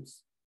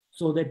increase.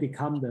 So they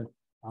become the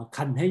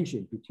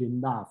contention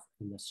between love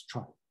and the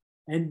strife.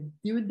 And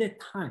during that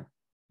time,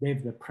 they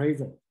have the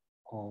presence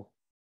of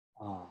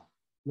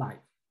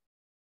life.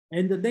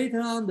 And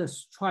later on, the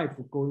strife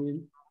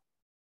going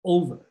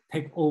over,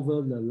 take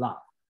over the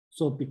love.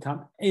 So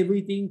become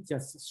everything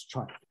just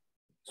strife.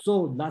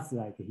 So that's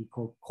like he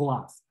called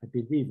chaos. I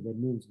believe that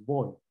means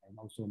void and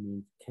also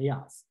means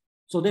chaos.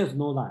 So there's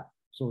no life.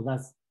 So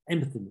that's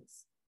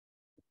emptiness.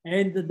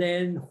 And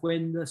then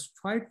when the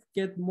strife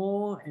get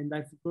more and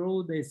life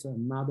grow, there's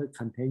another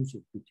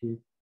contention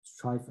between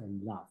strife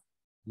and love.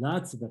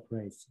 That's the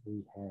place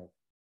we have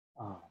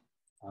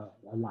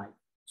a life.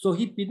 So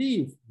he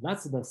believes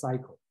that's the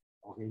cycle,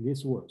 okay, in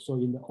this world. So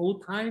in the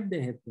old time,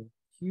 they have the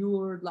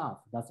pure love.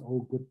 That's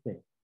all good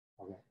thing,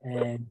 okay.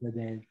 And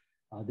then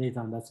later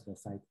on, that's the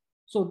cycle.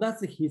 So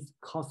that's his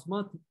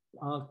cosmic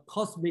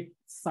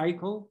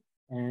cycle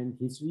and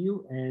his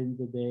view. And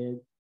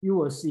then you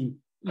will see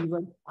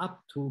even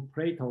up to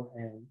Plato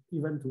and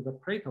even to the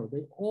Plato,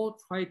 they all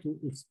try to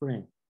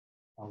explain,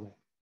 okay,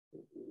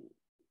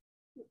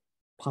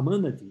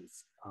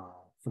 Parmenides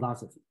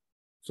philosophy.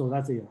 So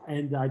that's it.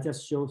 And I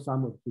just show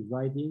some of his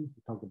writing.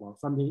 He talk about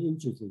something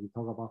interesting. He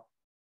talk about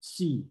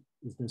sea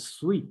is the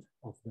sweet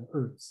of the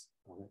earth.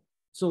 Okay.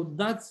 So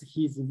that's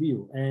his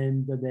view.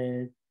 And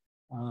then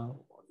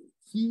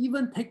he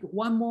even take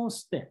one more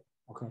step.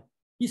 Okay.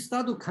 He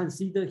start to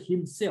consider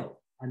himself,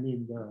 I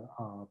mean the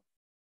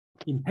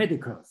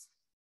Empedocles,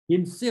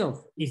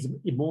 himself is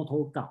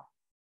immortal God,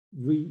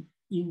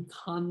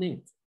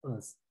 reincarnate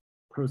as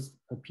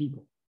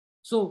people.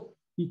 So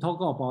he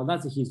talked about,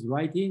 that's his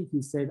writing.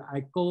 He said,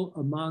 I go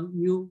among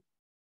you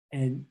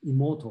an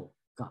immortal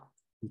God.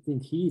 He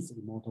thinks he is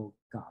immortal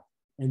God.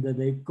 And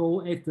they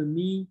go after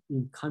me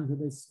in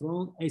countless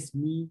throne, ask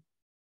me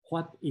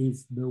what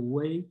is the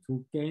way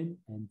to gain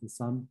and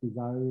some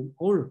desiring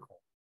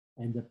oracle,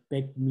 and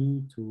beg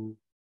me to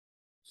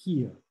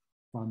hear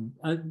from,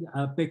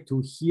 beg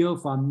to hear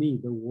from me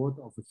the word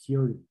of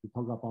hearing. He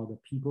talk about the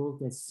people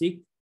get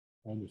sick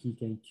and he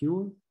can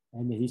cure.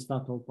 And he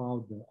start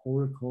about the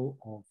oracle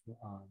of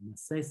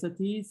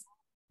necessities,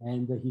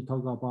 and he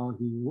talk about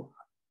the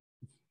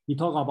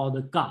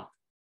God,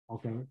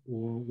 okay,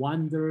 or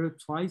wonder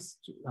twice,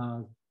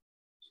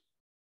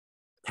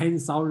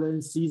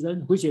 10,000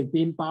 seasons, which has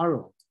been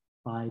borrowed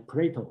by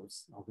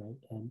Plato's, okay,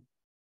 and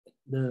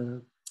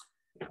the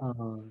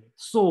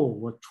soul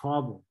will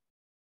travel,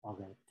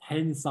 okay,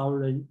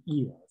 10,000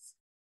 years,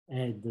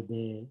 and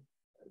they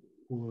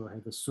will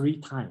have 3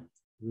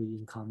 times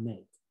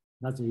reincarnate.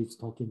 That's what he's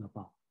talking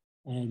about.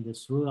 And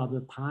throughout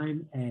the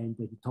time, and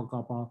he talk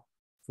about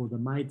for the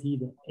mighty,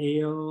 the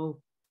air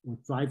will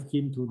drive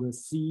him to the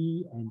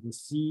sea, and the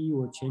sea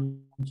will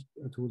change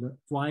to the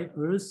dry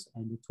earth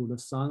and to the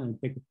sun, and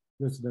back.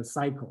 That's the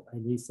cycle.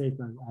 And he said,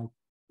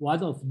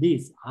 what of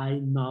this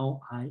I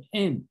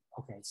am.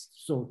 Okay,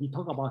 so he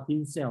talked about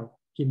himself,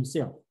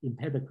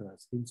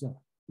 Empedocles himself,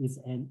 is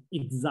an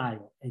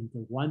exile and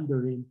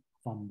wandering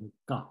from the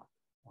God.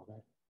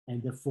 Okay,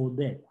 and for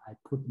that I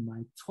put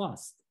my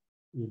trust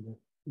in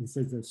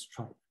Caesar's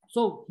tribe.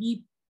 So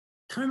he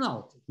turned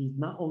out he's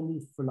not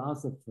only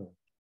philosopher,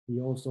 he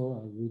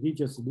also a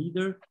religious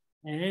leader,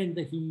 and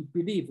he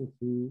believed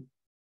he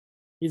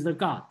is the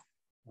God.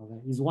 Okay,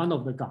 he's one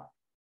of the gods.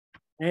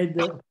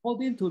 And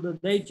according to the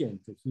legend,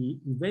 he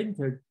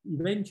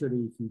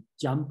eventually he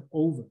jumped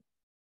over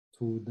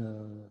to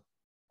the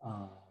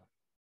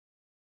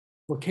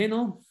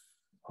volcano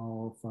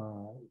of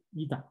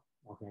Ida,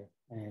 okay,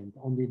 and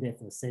only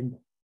left a cinder.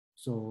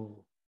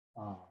 So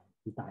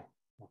he died.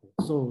 Okay,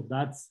 so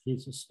that's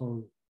his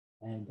story,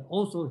 and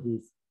also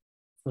his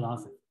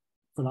philosophy.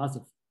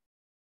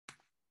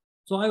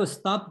 So I will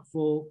stop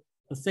for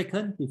a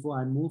second before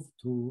I move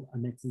to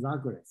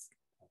Anaxagoras.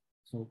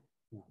 So.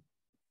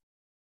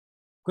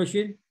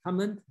 Question,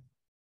 comment?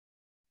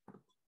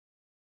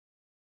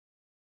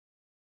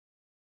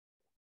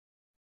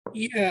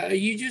 Yeah,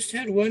 you just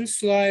had one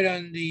slide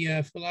on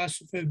the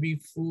philosopher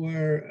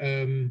before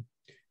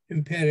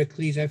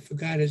Empedocles. I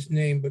forgot his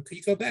name, but could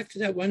you go back to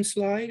that one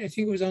slide? I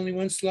think it was only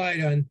one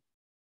slide on.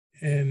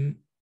 You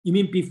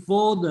mean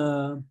before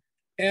the?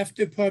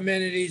 After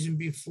Parmenides and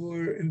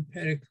before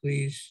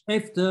Empedocles.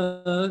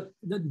 After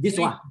this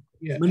one,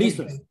 yeah,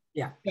 Melissus.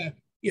 Okay.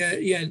 Yeah.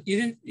 Yeah.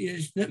 You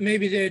didn't.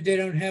 Maybe they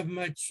don't have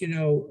much, you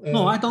know.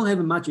 No, I don't have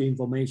much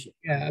information.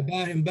 Yeah,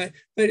 about him, but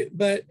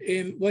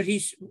what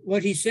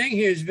he's saying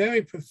here is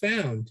very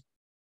profound.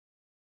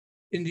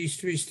 In these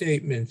three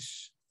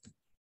statements.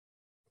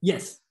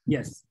 Yes.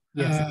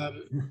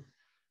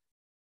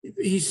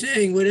 He's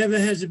saying whatever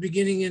has a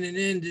beginning and an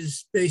end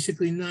is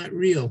basically not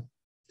real.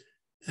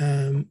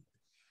 And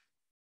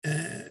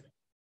then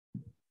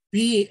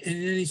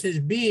he says,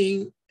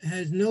 being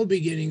has no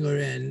beginning or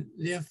end,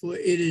 therefore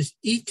it is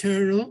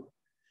eternal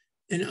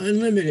and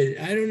unlimited.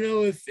 I don't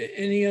know if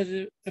any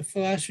other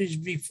philosophies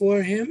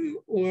before him,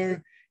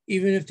 or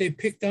even if they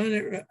picked on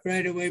it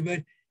right away,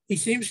 but he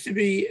seems to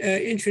be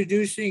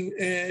introducing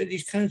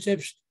these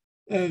concepts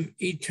of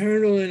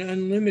eternal and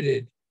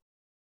unlimited.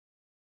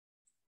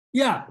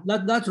 Yeah,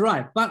 that's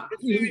right. But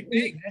that's very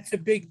big. That's a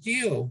big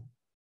deal.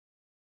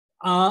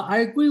 I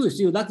agree with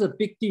you. That's a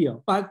big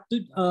deal. But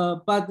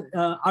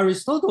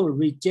Aristotle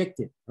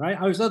rejected, right?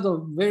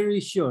 Aristotle very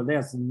sure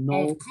there's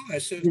no. Of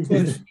course,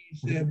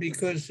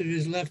 because of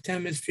his left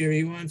hemisphere,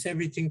 he wants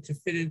everything to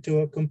fit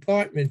into a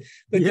compartment.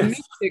 But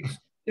yes.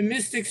 The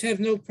mystics have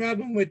no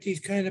problem with these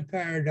kind of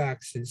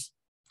paradoxes.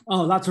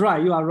 Oh, that's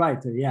right. You are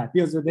right. Yeah,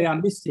 because they are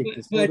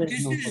mystics. But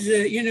this is,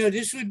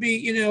 this would be,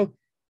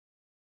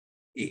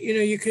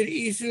 you could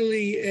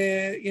easily,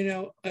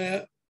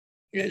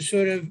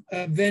 sort of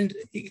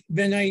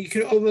you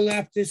could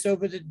overlap this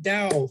over the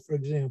Tao, for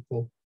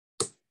example.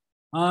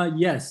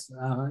 Yes,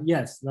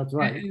 that's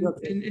right.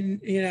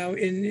 And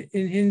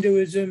in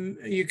Hinduism,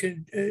 you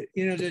could,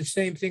 the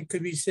same thing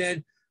could be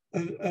said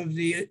of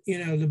the,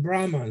 the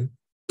Brahman.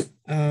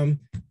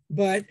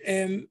 But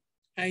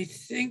I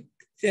think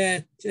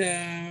that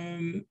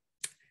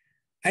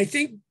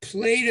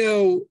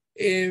Plato,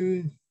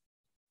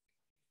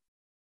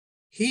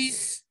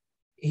 he's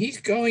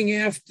going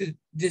after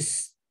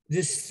this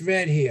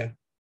thread here.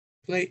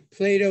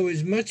 Plato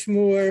is much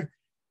more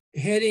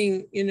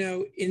heading,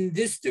 in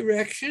this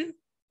direction,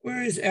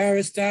 whereas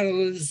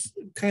Aristotle is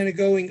kind of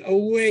going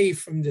away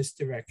from this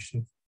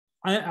direction.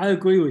 I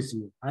agree with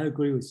you.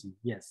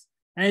 Yes.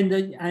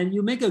 And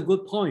you make a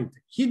good point.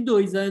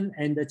 Hinduism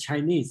and the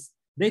Chinese,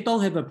 they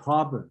don't have a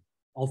problem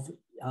of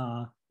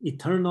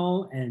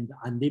eternal and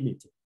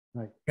unlimited,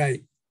 right?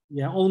 Right.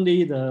 Yeah,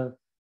 only the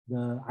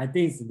I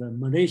think it's the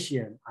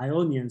Malaysian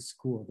Ionian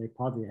school, they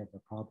probably have a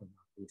problem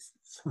with this.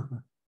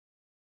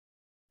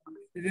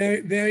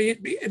 Very, very,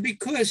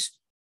 because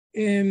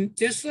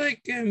just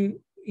like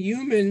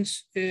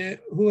humans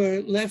who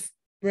are left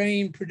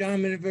brain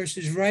predominant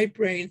versus right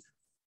brain,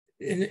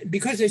 and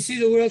because they see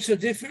the world so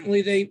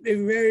differently, they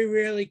very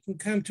rarely can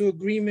come to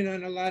agreement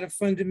on a lot of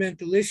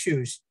fundamental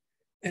issues.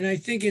 And I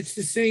think it's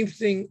the same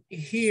thing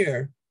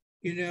here,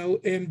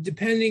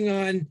 depending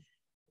on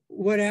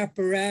what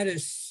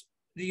apparatus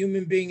the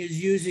human being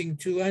is using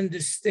to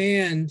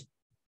understand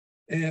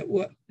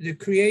what the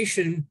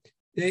creation,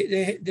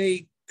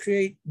 they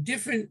create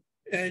different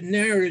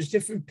narratives,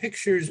 different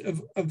pictures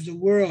of the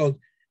world,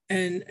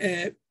 and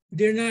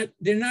they're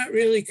not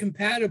really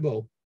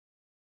compatible.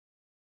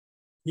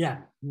 Yeah.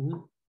 Mm-hmm.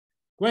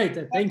 Great.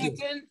 Thank you.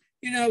 Then,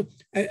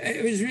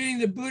 I was reading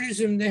the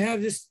Buddhism. They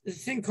have this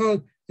thing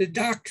called the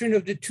doctrine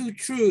of the two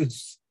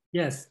truths.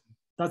 Yes,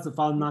 that's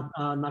about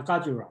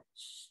Nagarjuna.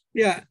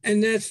 Yeah,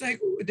 and that's like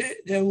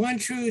the one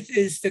truth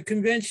is the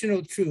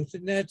conventional truth,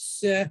 and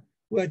that's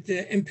what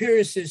the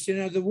empiricists,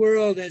 the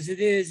world as it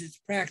is, it's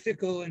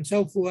practical and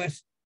so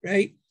forth,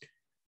 right?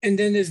 and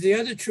then there's the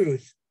other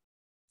truth,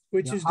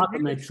 which The is the real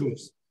ultimate truth.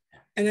 truth.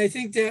 And I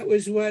think that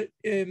was what,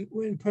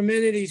 when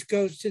Parmenides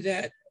goes to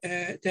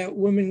that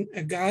woman,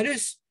 a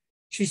goddess,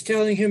 she's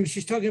telling him,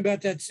 she's talking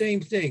about that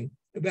same thing,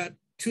 about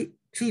two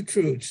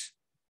truths.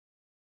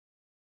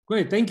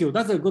 Great, thank you.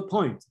 That's a good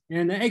point.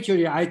 And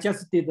actually, I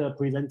just did a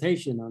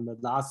presentation on the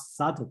last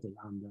Saturday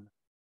on the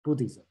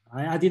Buddhism.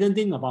 I didn't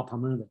think about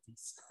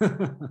Parmenides.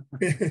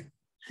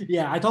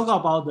 Yeah, I talk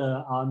about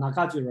the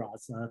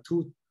Nagarjuna's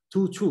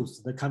two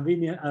truths, the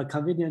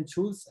convenient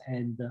truth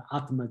and the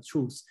ultimate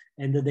truth,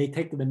 and they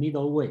take the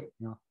middle way,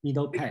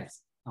 middle path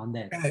on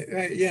that.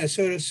 Right, yeah,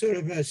 sort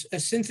of a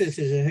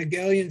synthesis, a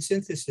Hegelian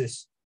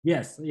synthesis.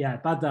 Yes, yeah,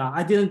 but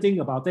I didn't think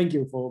about, thank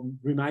you for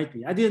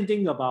reminding me. I didn't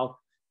think about,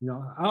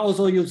 I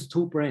also use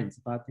two brains,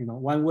 but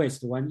one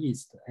West, one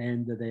East,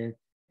 and at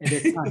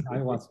the time I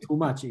was too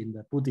much in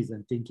the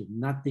Buddhism thinking,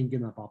 not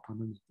thinking about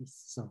Parmenides.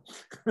 So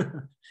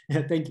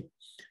yeah, thank you.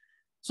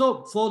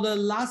 So for the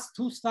last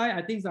two slides,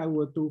 I think I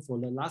will do for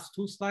the last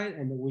two slides,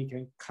 and we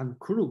can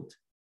conclude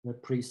the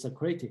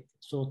pre-Socratic.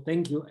 So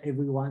thank you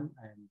everyone,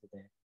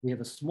 and we have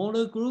a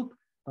smaller group,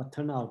 but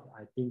turn out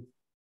I think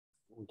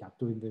we are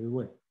doing very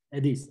well.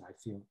 At least I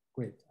feel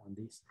great on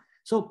this.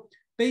 So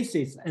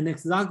basis and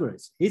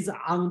Anaxagoras is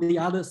on the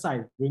other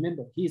side.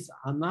 Remember, he's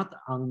not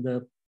on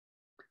the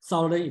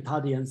southern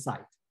Italian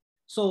side.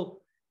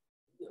 So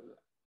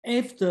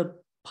after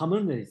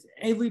Parmenides,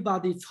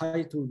 everybody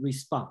tried to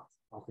respond.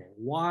 Okay,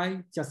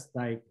 why? Just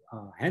like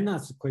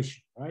Hannah's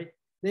question, right?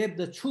 They have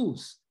the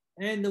truth,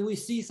 and we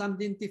see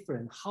something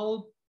different.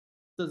 How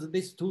does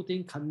these two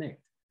things connect?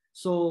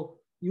 So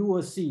you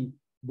will see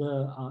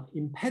the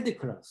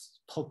Empedocles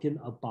talking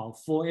about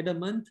four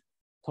elements,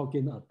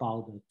 talking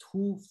about the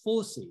two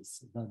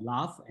forces, the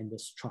love and the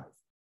strife.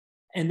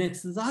 And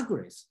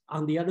Anaxagoras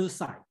on the other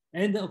side.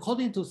 And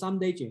according to some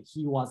legend,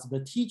 he was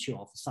the teacher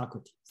of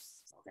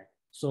Socrates. Okay,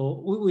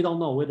 so we don't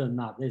know whether or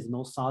not there's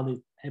no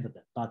solid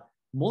evidence, but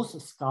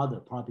most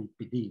scholars probably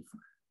believe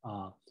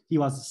he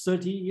was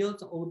 30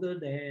 years older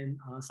than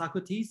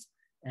Socrates,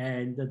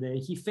 and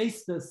he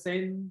faced the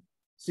same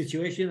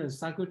situation as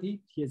Socrates.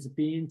 He is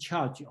being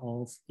charged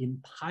of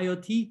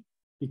impiety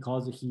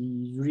because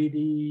he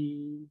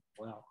really,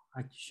 well,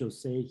 I should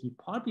say he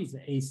probably is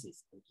an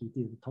atheist. He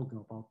didn't talk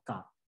about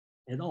God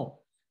at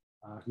all.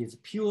 He's a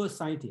pure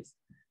scientist,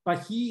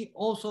 but he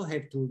also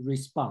had to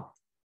respond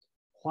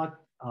what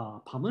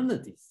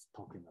Parmenides is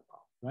talking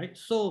about, right?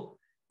 So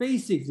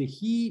basically,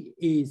 he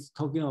is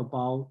talking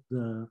about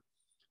the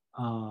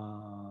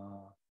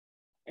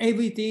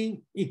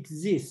everything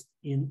exists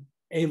in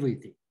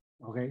everything.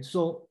 Okay,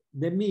 so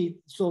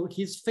so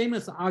his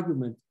famous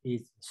argument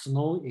is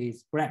snow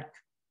is black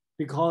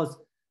because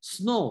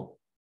snow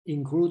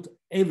includes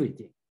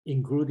everything,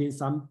 including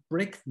some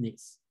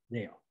blackness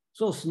there.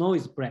 So snow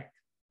is black,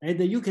 and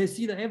you can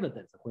see the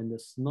evidence when the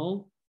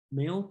snow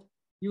melts.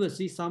 You will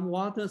see some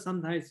water.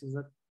 Sometimes it's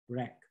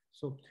black.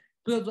 So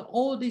because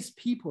all these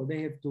people,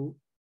 they have to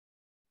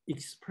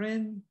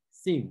explain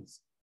things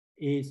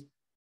is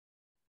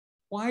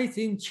why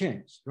things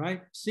change,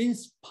 right?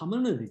 Since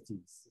Parmenides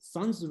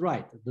sounds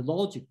right, the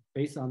logic,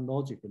 based on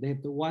logic, they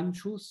have the one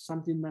truth,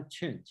 something not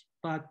change,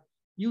 but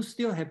you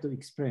still have to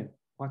explain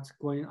what's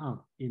going on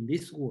in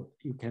this world.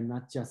 You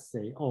cannot just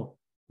say, oh,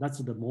 that's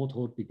the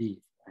mortal belief,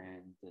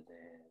 and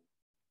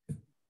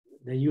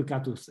then you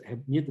got to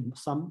need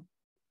some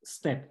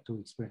step to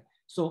explain.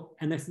 So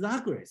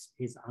Anaxagoras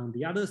is on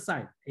the other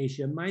side,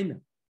 Asia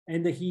Minor,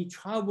 and he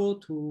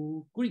traveled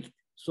to Greek.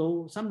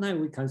 So sometimes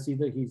we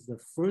consider he's the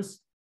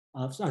first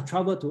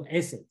travel to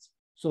Athens.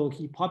 So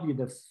he probably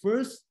the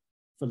first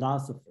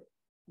philosopher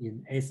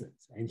in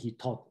Athens, and he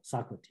taught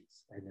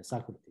Socrates, and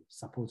Socrates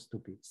supposed to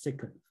be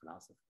second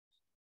philosopher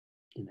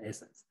in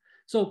Athens.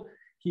 So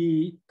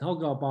he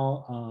talked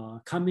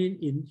about coming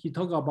in, he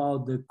talked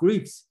about the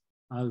Greeks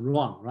are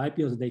wrong, right?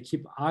 Because they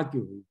keep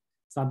arguing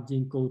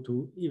something go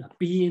to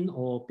being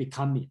or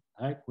becoming,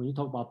 right? When you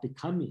talk about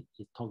becoming,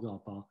 you talk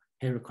about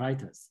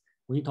Heraclitus.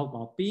 When you talk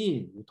about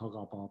being, you talk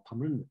about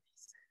Parmenides.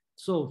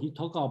 So he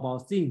talked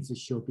about things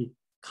should be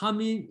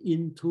coming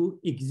into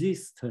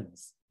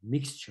existence,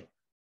 mixture,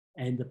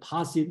 and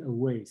passing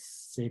away,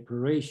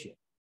 separation.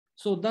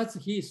 So that's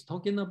he's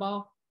talking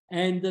about.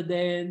 And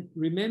then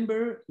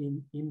remember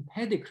in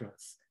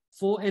Empedocles,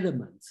 4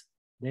 elements,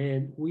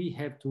 then we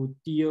have to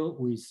deal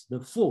with the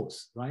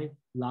force, right?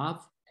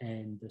 Love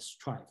and the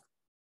strife.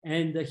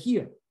 And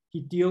here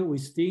he deal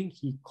with things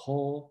he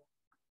call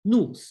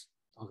nous.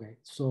 Okay,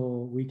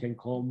 so we can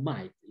call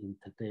might in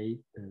today's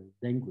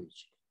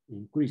language.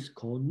 In Greek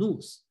called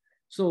nous.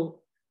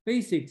 So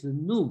basically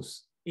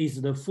nous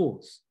is the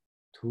force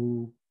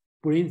to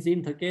bring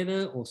things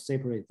together or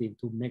separate things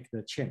to make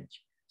the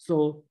change.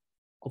 So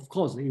of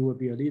course it will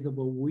be a little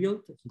bit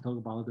weird. He talked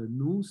about the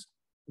nous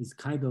is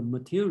kind of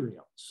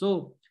material.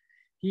 So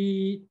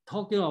he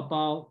talking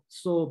about,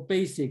 so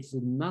basics,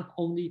 not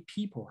only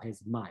people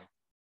has mind,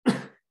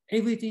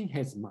 everything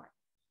has mind.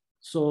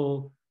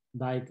 So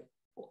like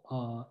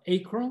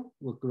acorn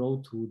will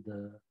grow to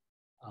the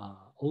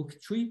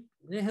oak tree,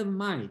 they have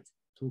mind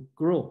to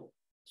grow.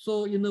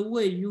 So in a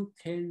way, you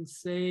can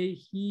say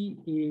he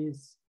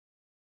is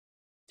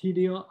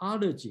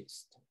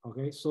teleologist.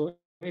 Okay, so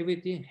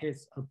everything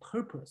has a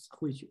purpose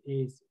which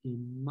is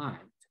in mind.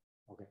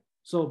 Okay,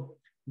 so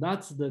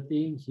that's the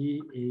thing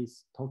he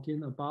is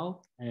talking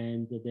about,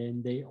 and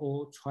then they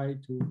all try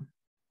to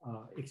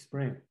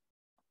explain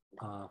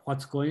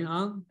what's going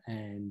on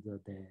and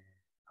then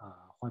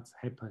what's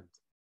happened,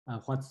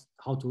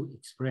 how to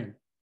explain,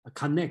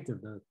 connect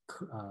the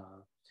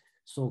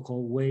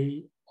so-called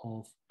way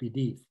of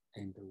belief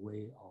and the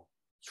way of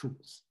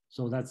truth.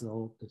 So that's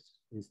all this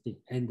thing.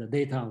 And the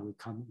data will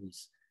come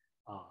with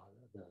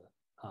the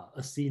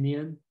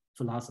Athenian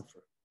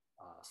philosopher,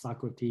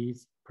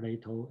 Socrates,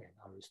 Plato, and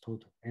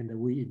Aristotle. And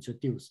we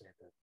introduced it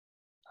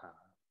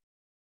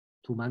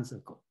 2 months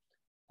ago.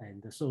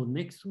 And so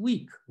next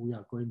week, we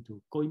are going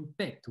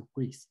back to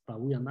Greece, but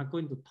we are not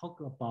going to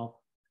talk about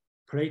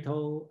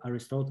Plato,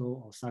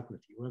 Aristotle, or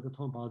Socrates. We're going to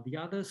talk about the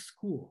other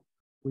school,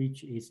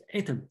 which is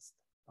atomist.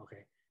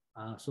 Okay,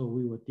 so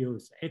we will deal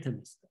with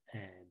atomist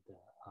and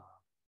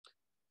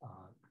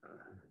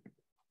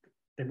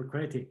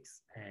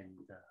democratics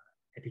and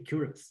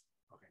Epicurus.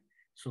 Okay,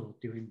 so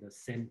during the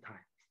same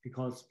time,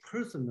 because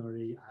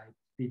personally, I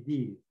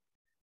believe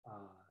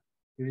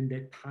during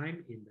that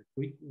time in the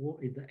Greek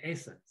world, in the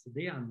essence,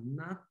 they are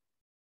not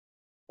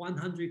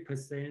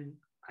 100%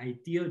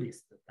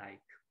 idealist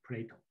like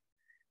Plato.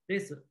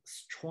 There's a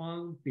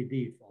strong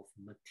belief of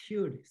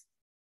materialist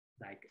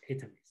like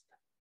atomist,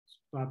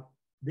 but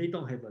they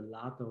don't have a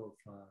lot of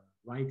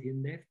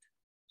writing left,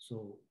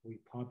 so we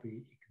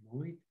probably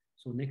ignore it.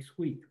 So next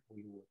week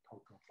we will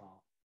talk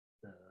about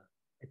the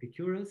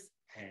Epicurus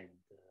and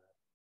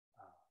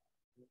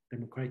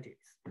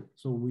democratics.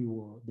 So we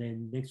will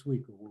then next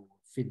week we will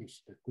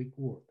finish the Greek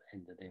world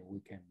and then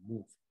we can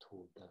move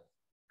to the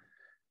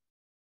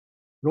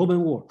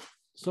Roman world.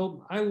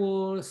 So I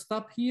will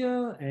stop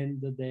here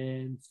and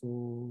then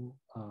for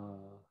a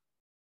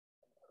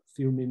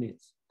few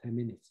minutes, 10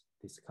 minutes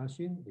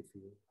discussion if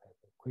you have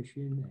a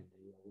question and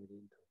you are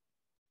willing to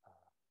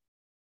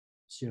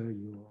share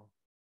your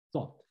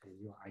thought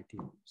and your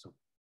idea. So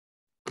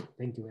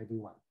thank you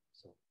everyone.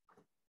 So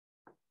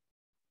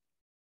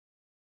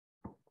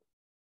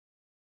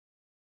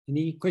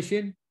any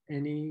question,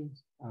 any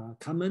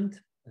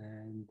comment,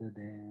 and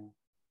then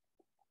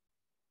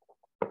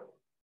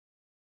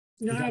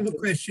no, I have a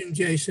question,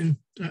 Jason.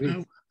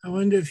 I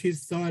wonder if you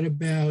thought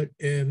about,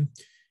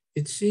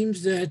 it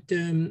seems that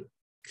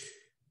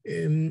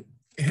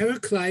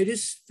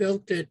Heraclitus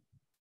felt that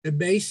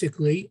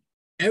basically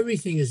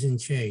everything is in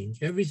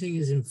change, everything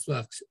is in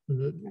flux.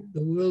 The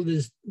world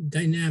is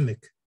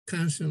dynamic,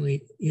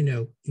 constantly,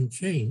 in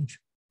change.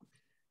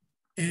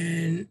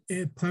 And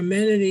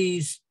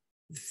Parmenides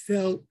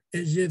felt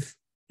as if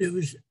there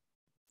was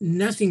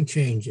nothing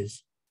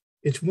changes.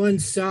 It's one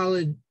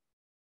solid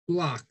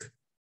block.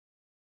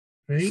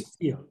 Right?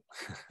 Yeah.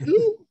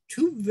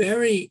 two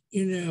very,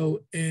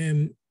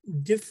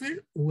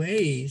 different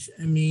ways.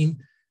 I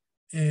mean,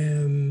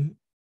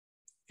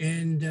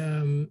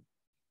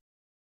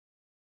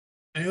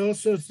 I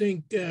also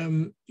think,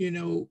 as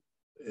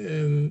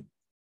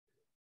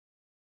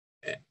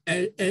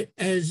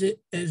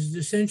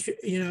the century,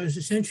 as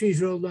the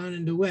centuries rolled on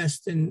in the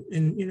West, and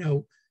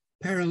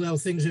parallel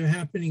things are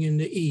happening in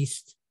the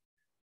East.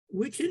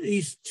 Which of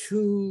these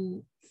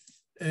two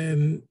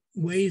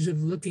ways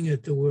of looking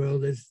at the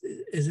world is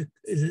a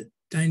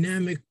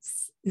dynamic,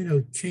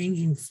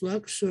 changing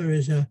flux, or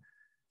is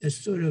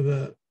sort of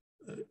a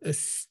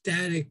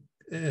static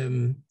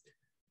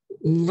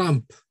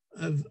lump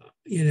of,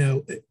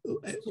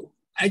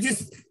 I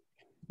just,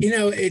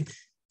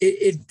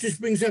 it just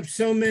brings up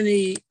so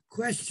many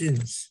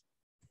questions.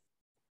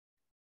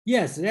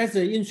 Yes, that's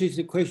an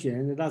interesting question,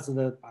 and that's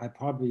I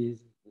probably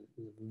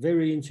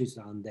very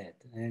interested on that.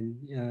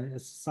 And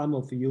as some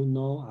of you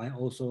know, I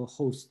also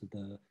host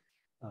the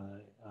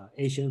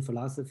Asian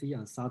philosophy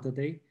on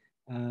Saturday,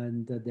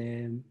 and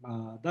then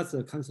that's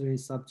a concerning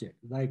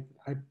subject. Like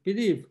I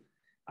believe,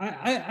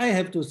 I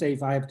have to say,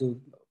 if I have to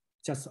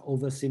just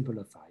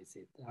oversimplify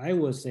it, I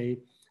will say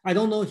I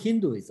don't know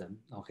Hinduism,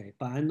 okay,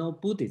 but I know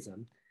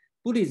Buddhism.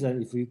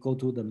 Buddhism, if we go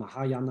to the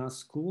Mahayana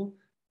school,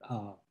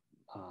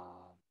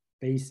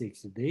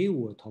 basics, they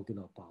were talking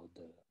about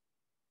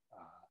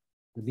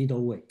the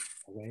middle way,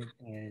 okay,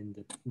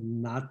 and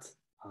not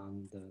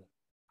on the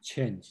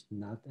change,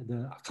 not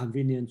the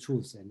convenient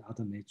truth and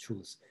ultimate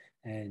truth,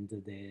 and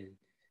then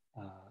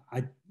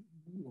I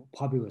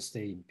probably will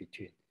stay in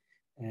between,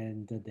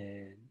 and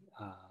then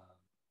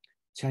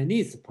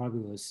Chinese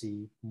probably will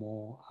see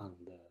more on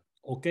the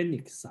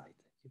organic side.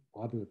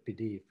 Probably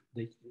believe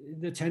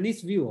the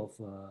Chinese view of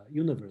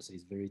universe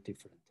is very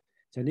different.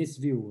 Chinese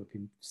view will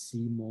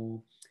see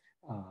more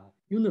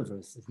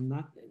universe is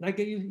not like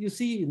you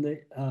see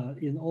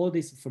in all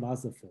these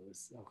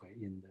philosophers, okay,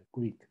 in the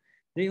Greek,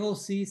 they all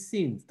see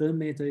things. Doesn't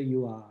matter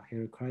you are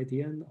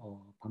Heraclitean or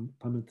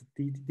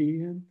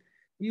Parmenidean,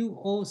 you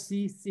all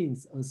see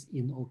things as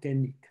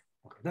inorganic.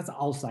 Okay, that's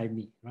outside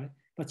me, right?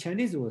 But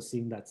Chinese will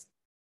think that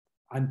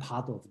I'm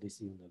part of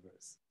this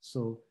universe.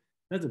 So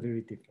that's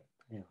very different.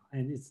 Yeah,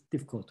 and it's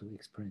difficult to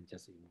explain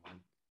just in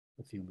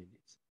a few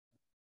minutes.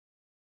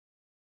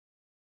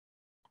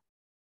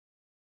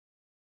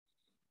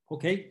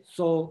 Okay,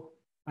 so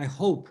I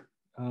hope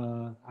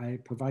I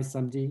provide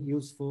something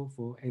useful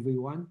for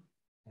everyone,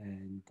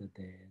 and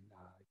then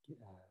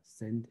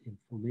send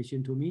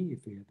information to me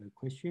if you have a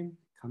question,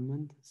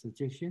 comment,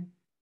 suggestion.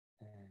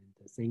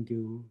 And thank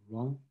you,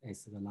 Ron.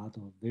 It's a lot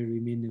of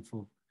very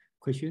meaningful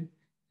question,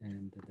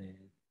 and then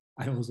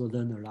I also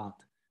learned a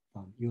lot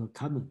from your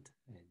comment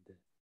and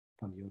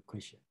from your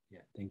question.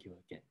 Yeah, thank you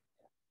again.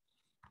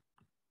 Yeah.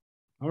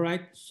 All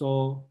right,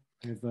 so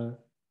have a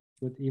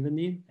good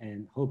evening,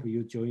 and hope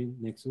you join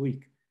next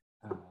week.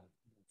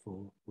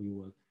 For we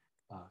will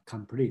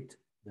complete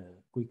the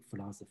Greek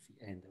philosophy,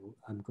 and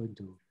I'm going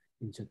to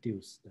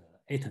introduce the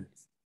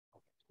atomism,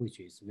 which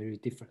is very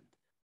different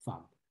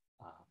from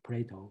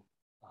Plato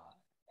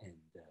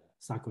and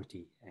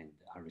Socrates and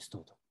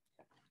Aristotle.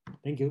 Yeah.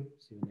 Thank you.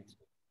 See you next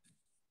week.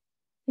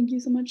 Thank you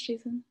so much,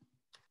 Jason.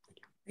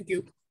 Thank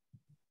you.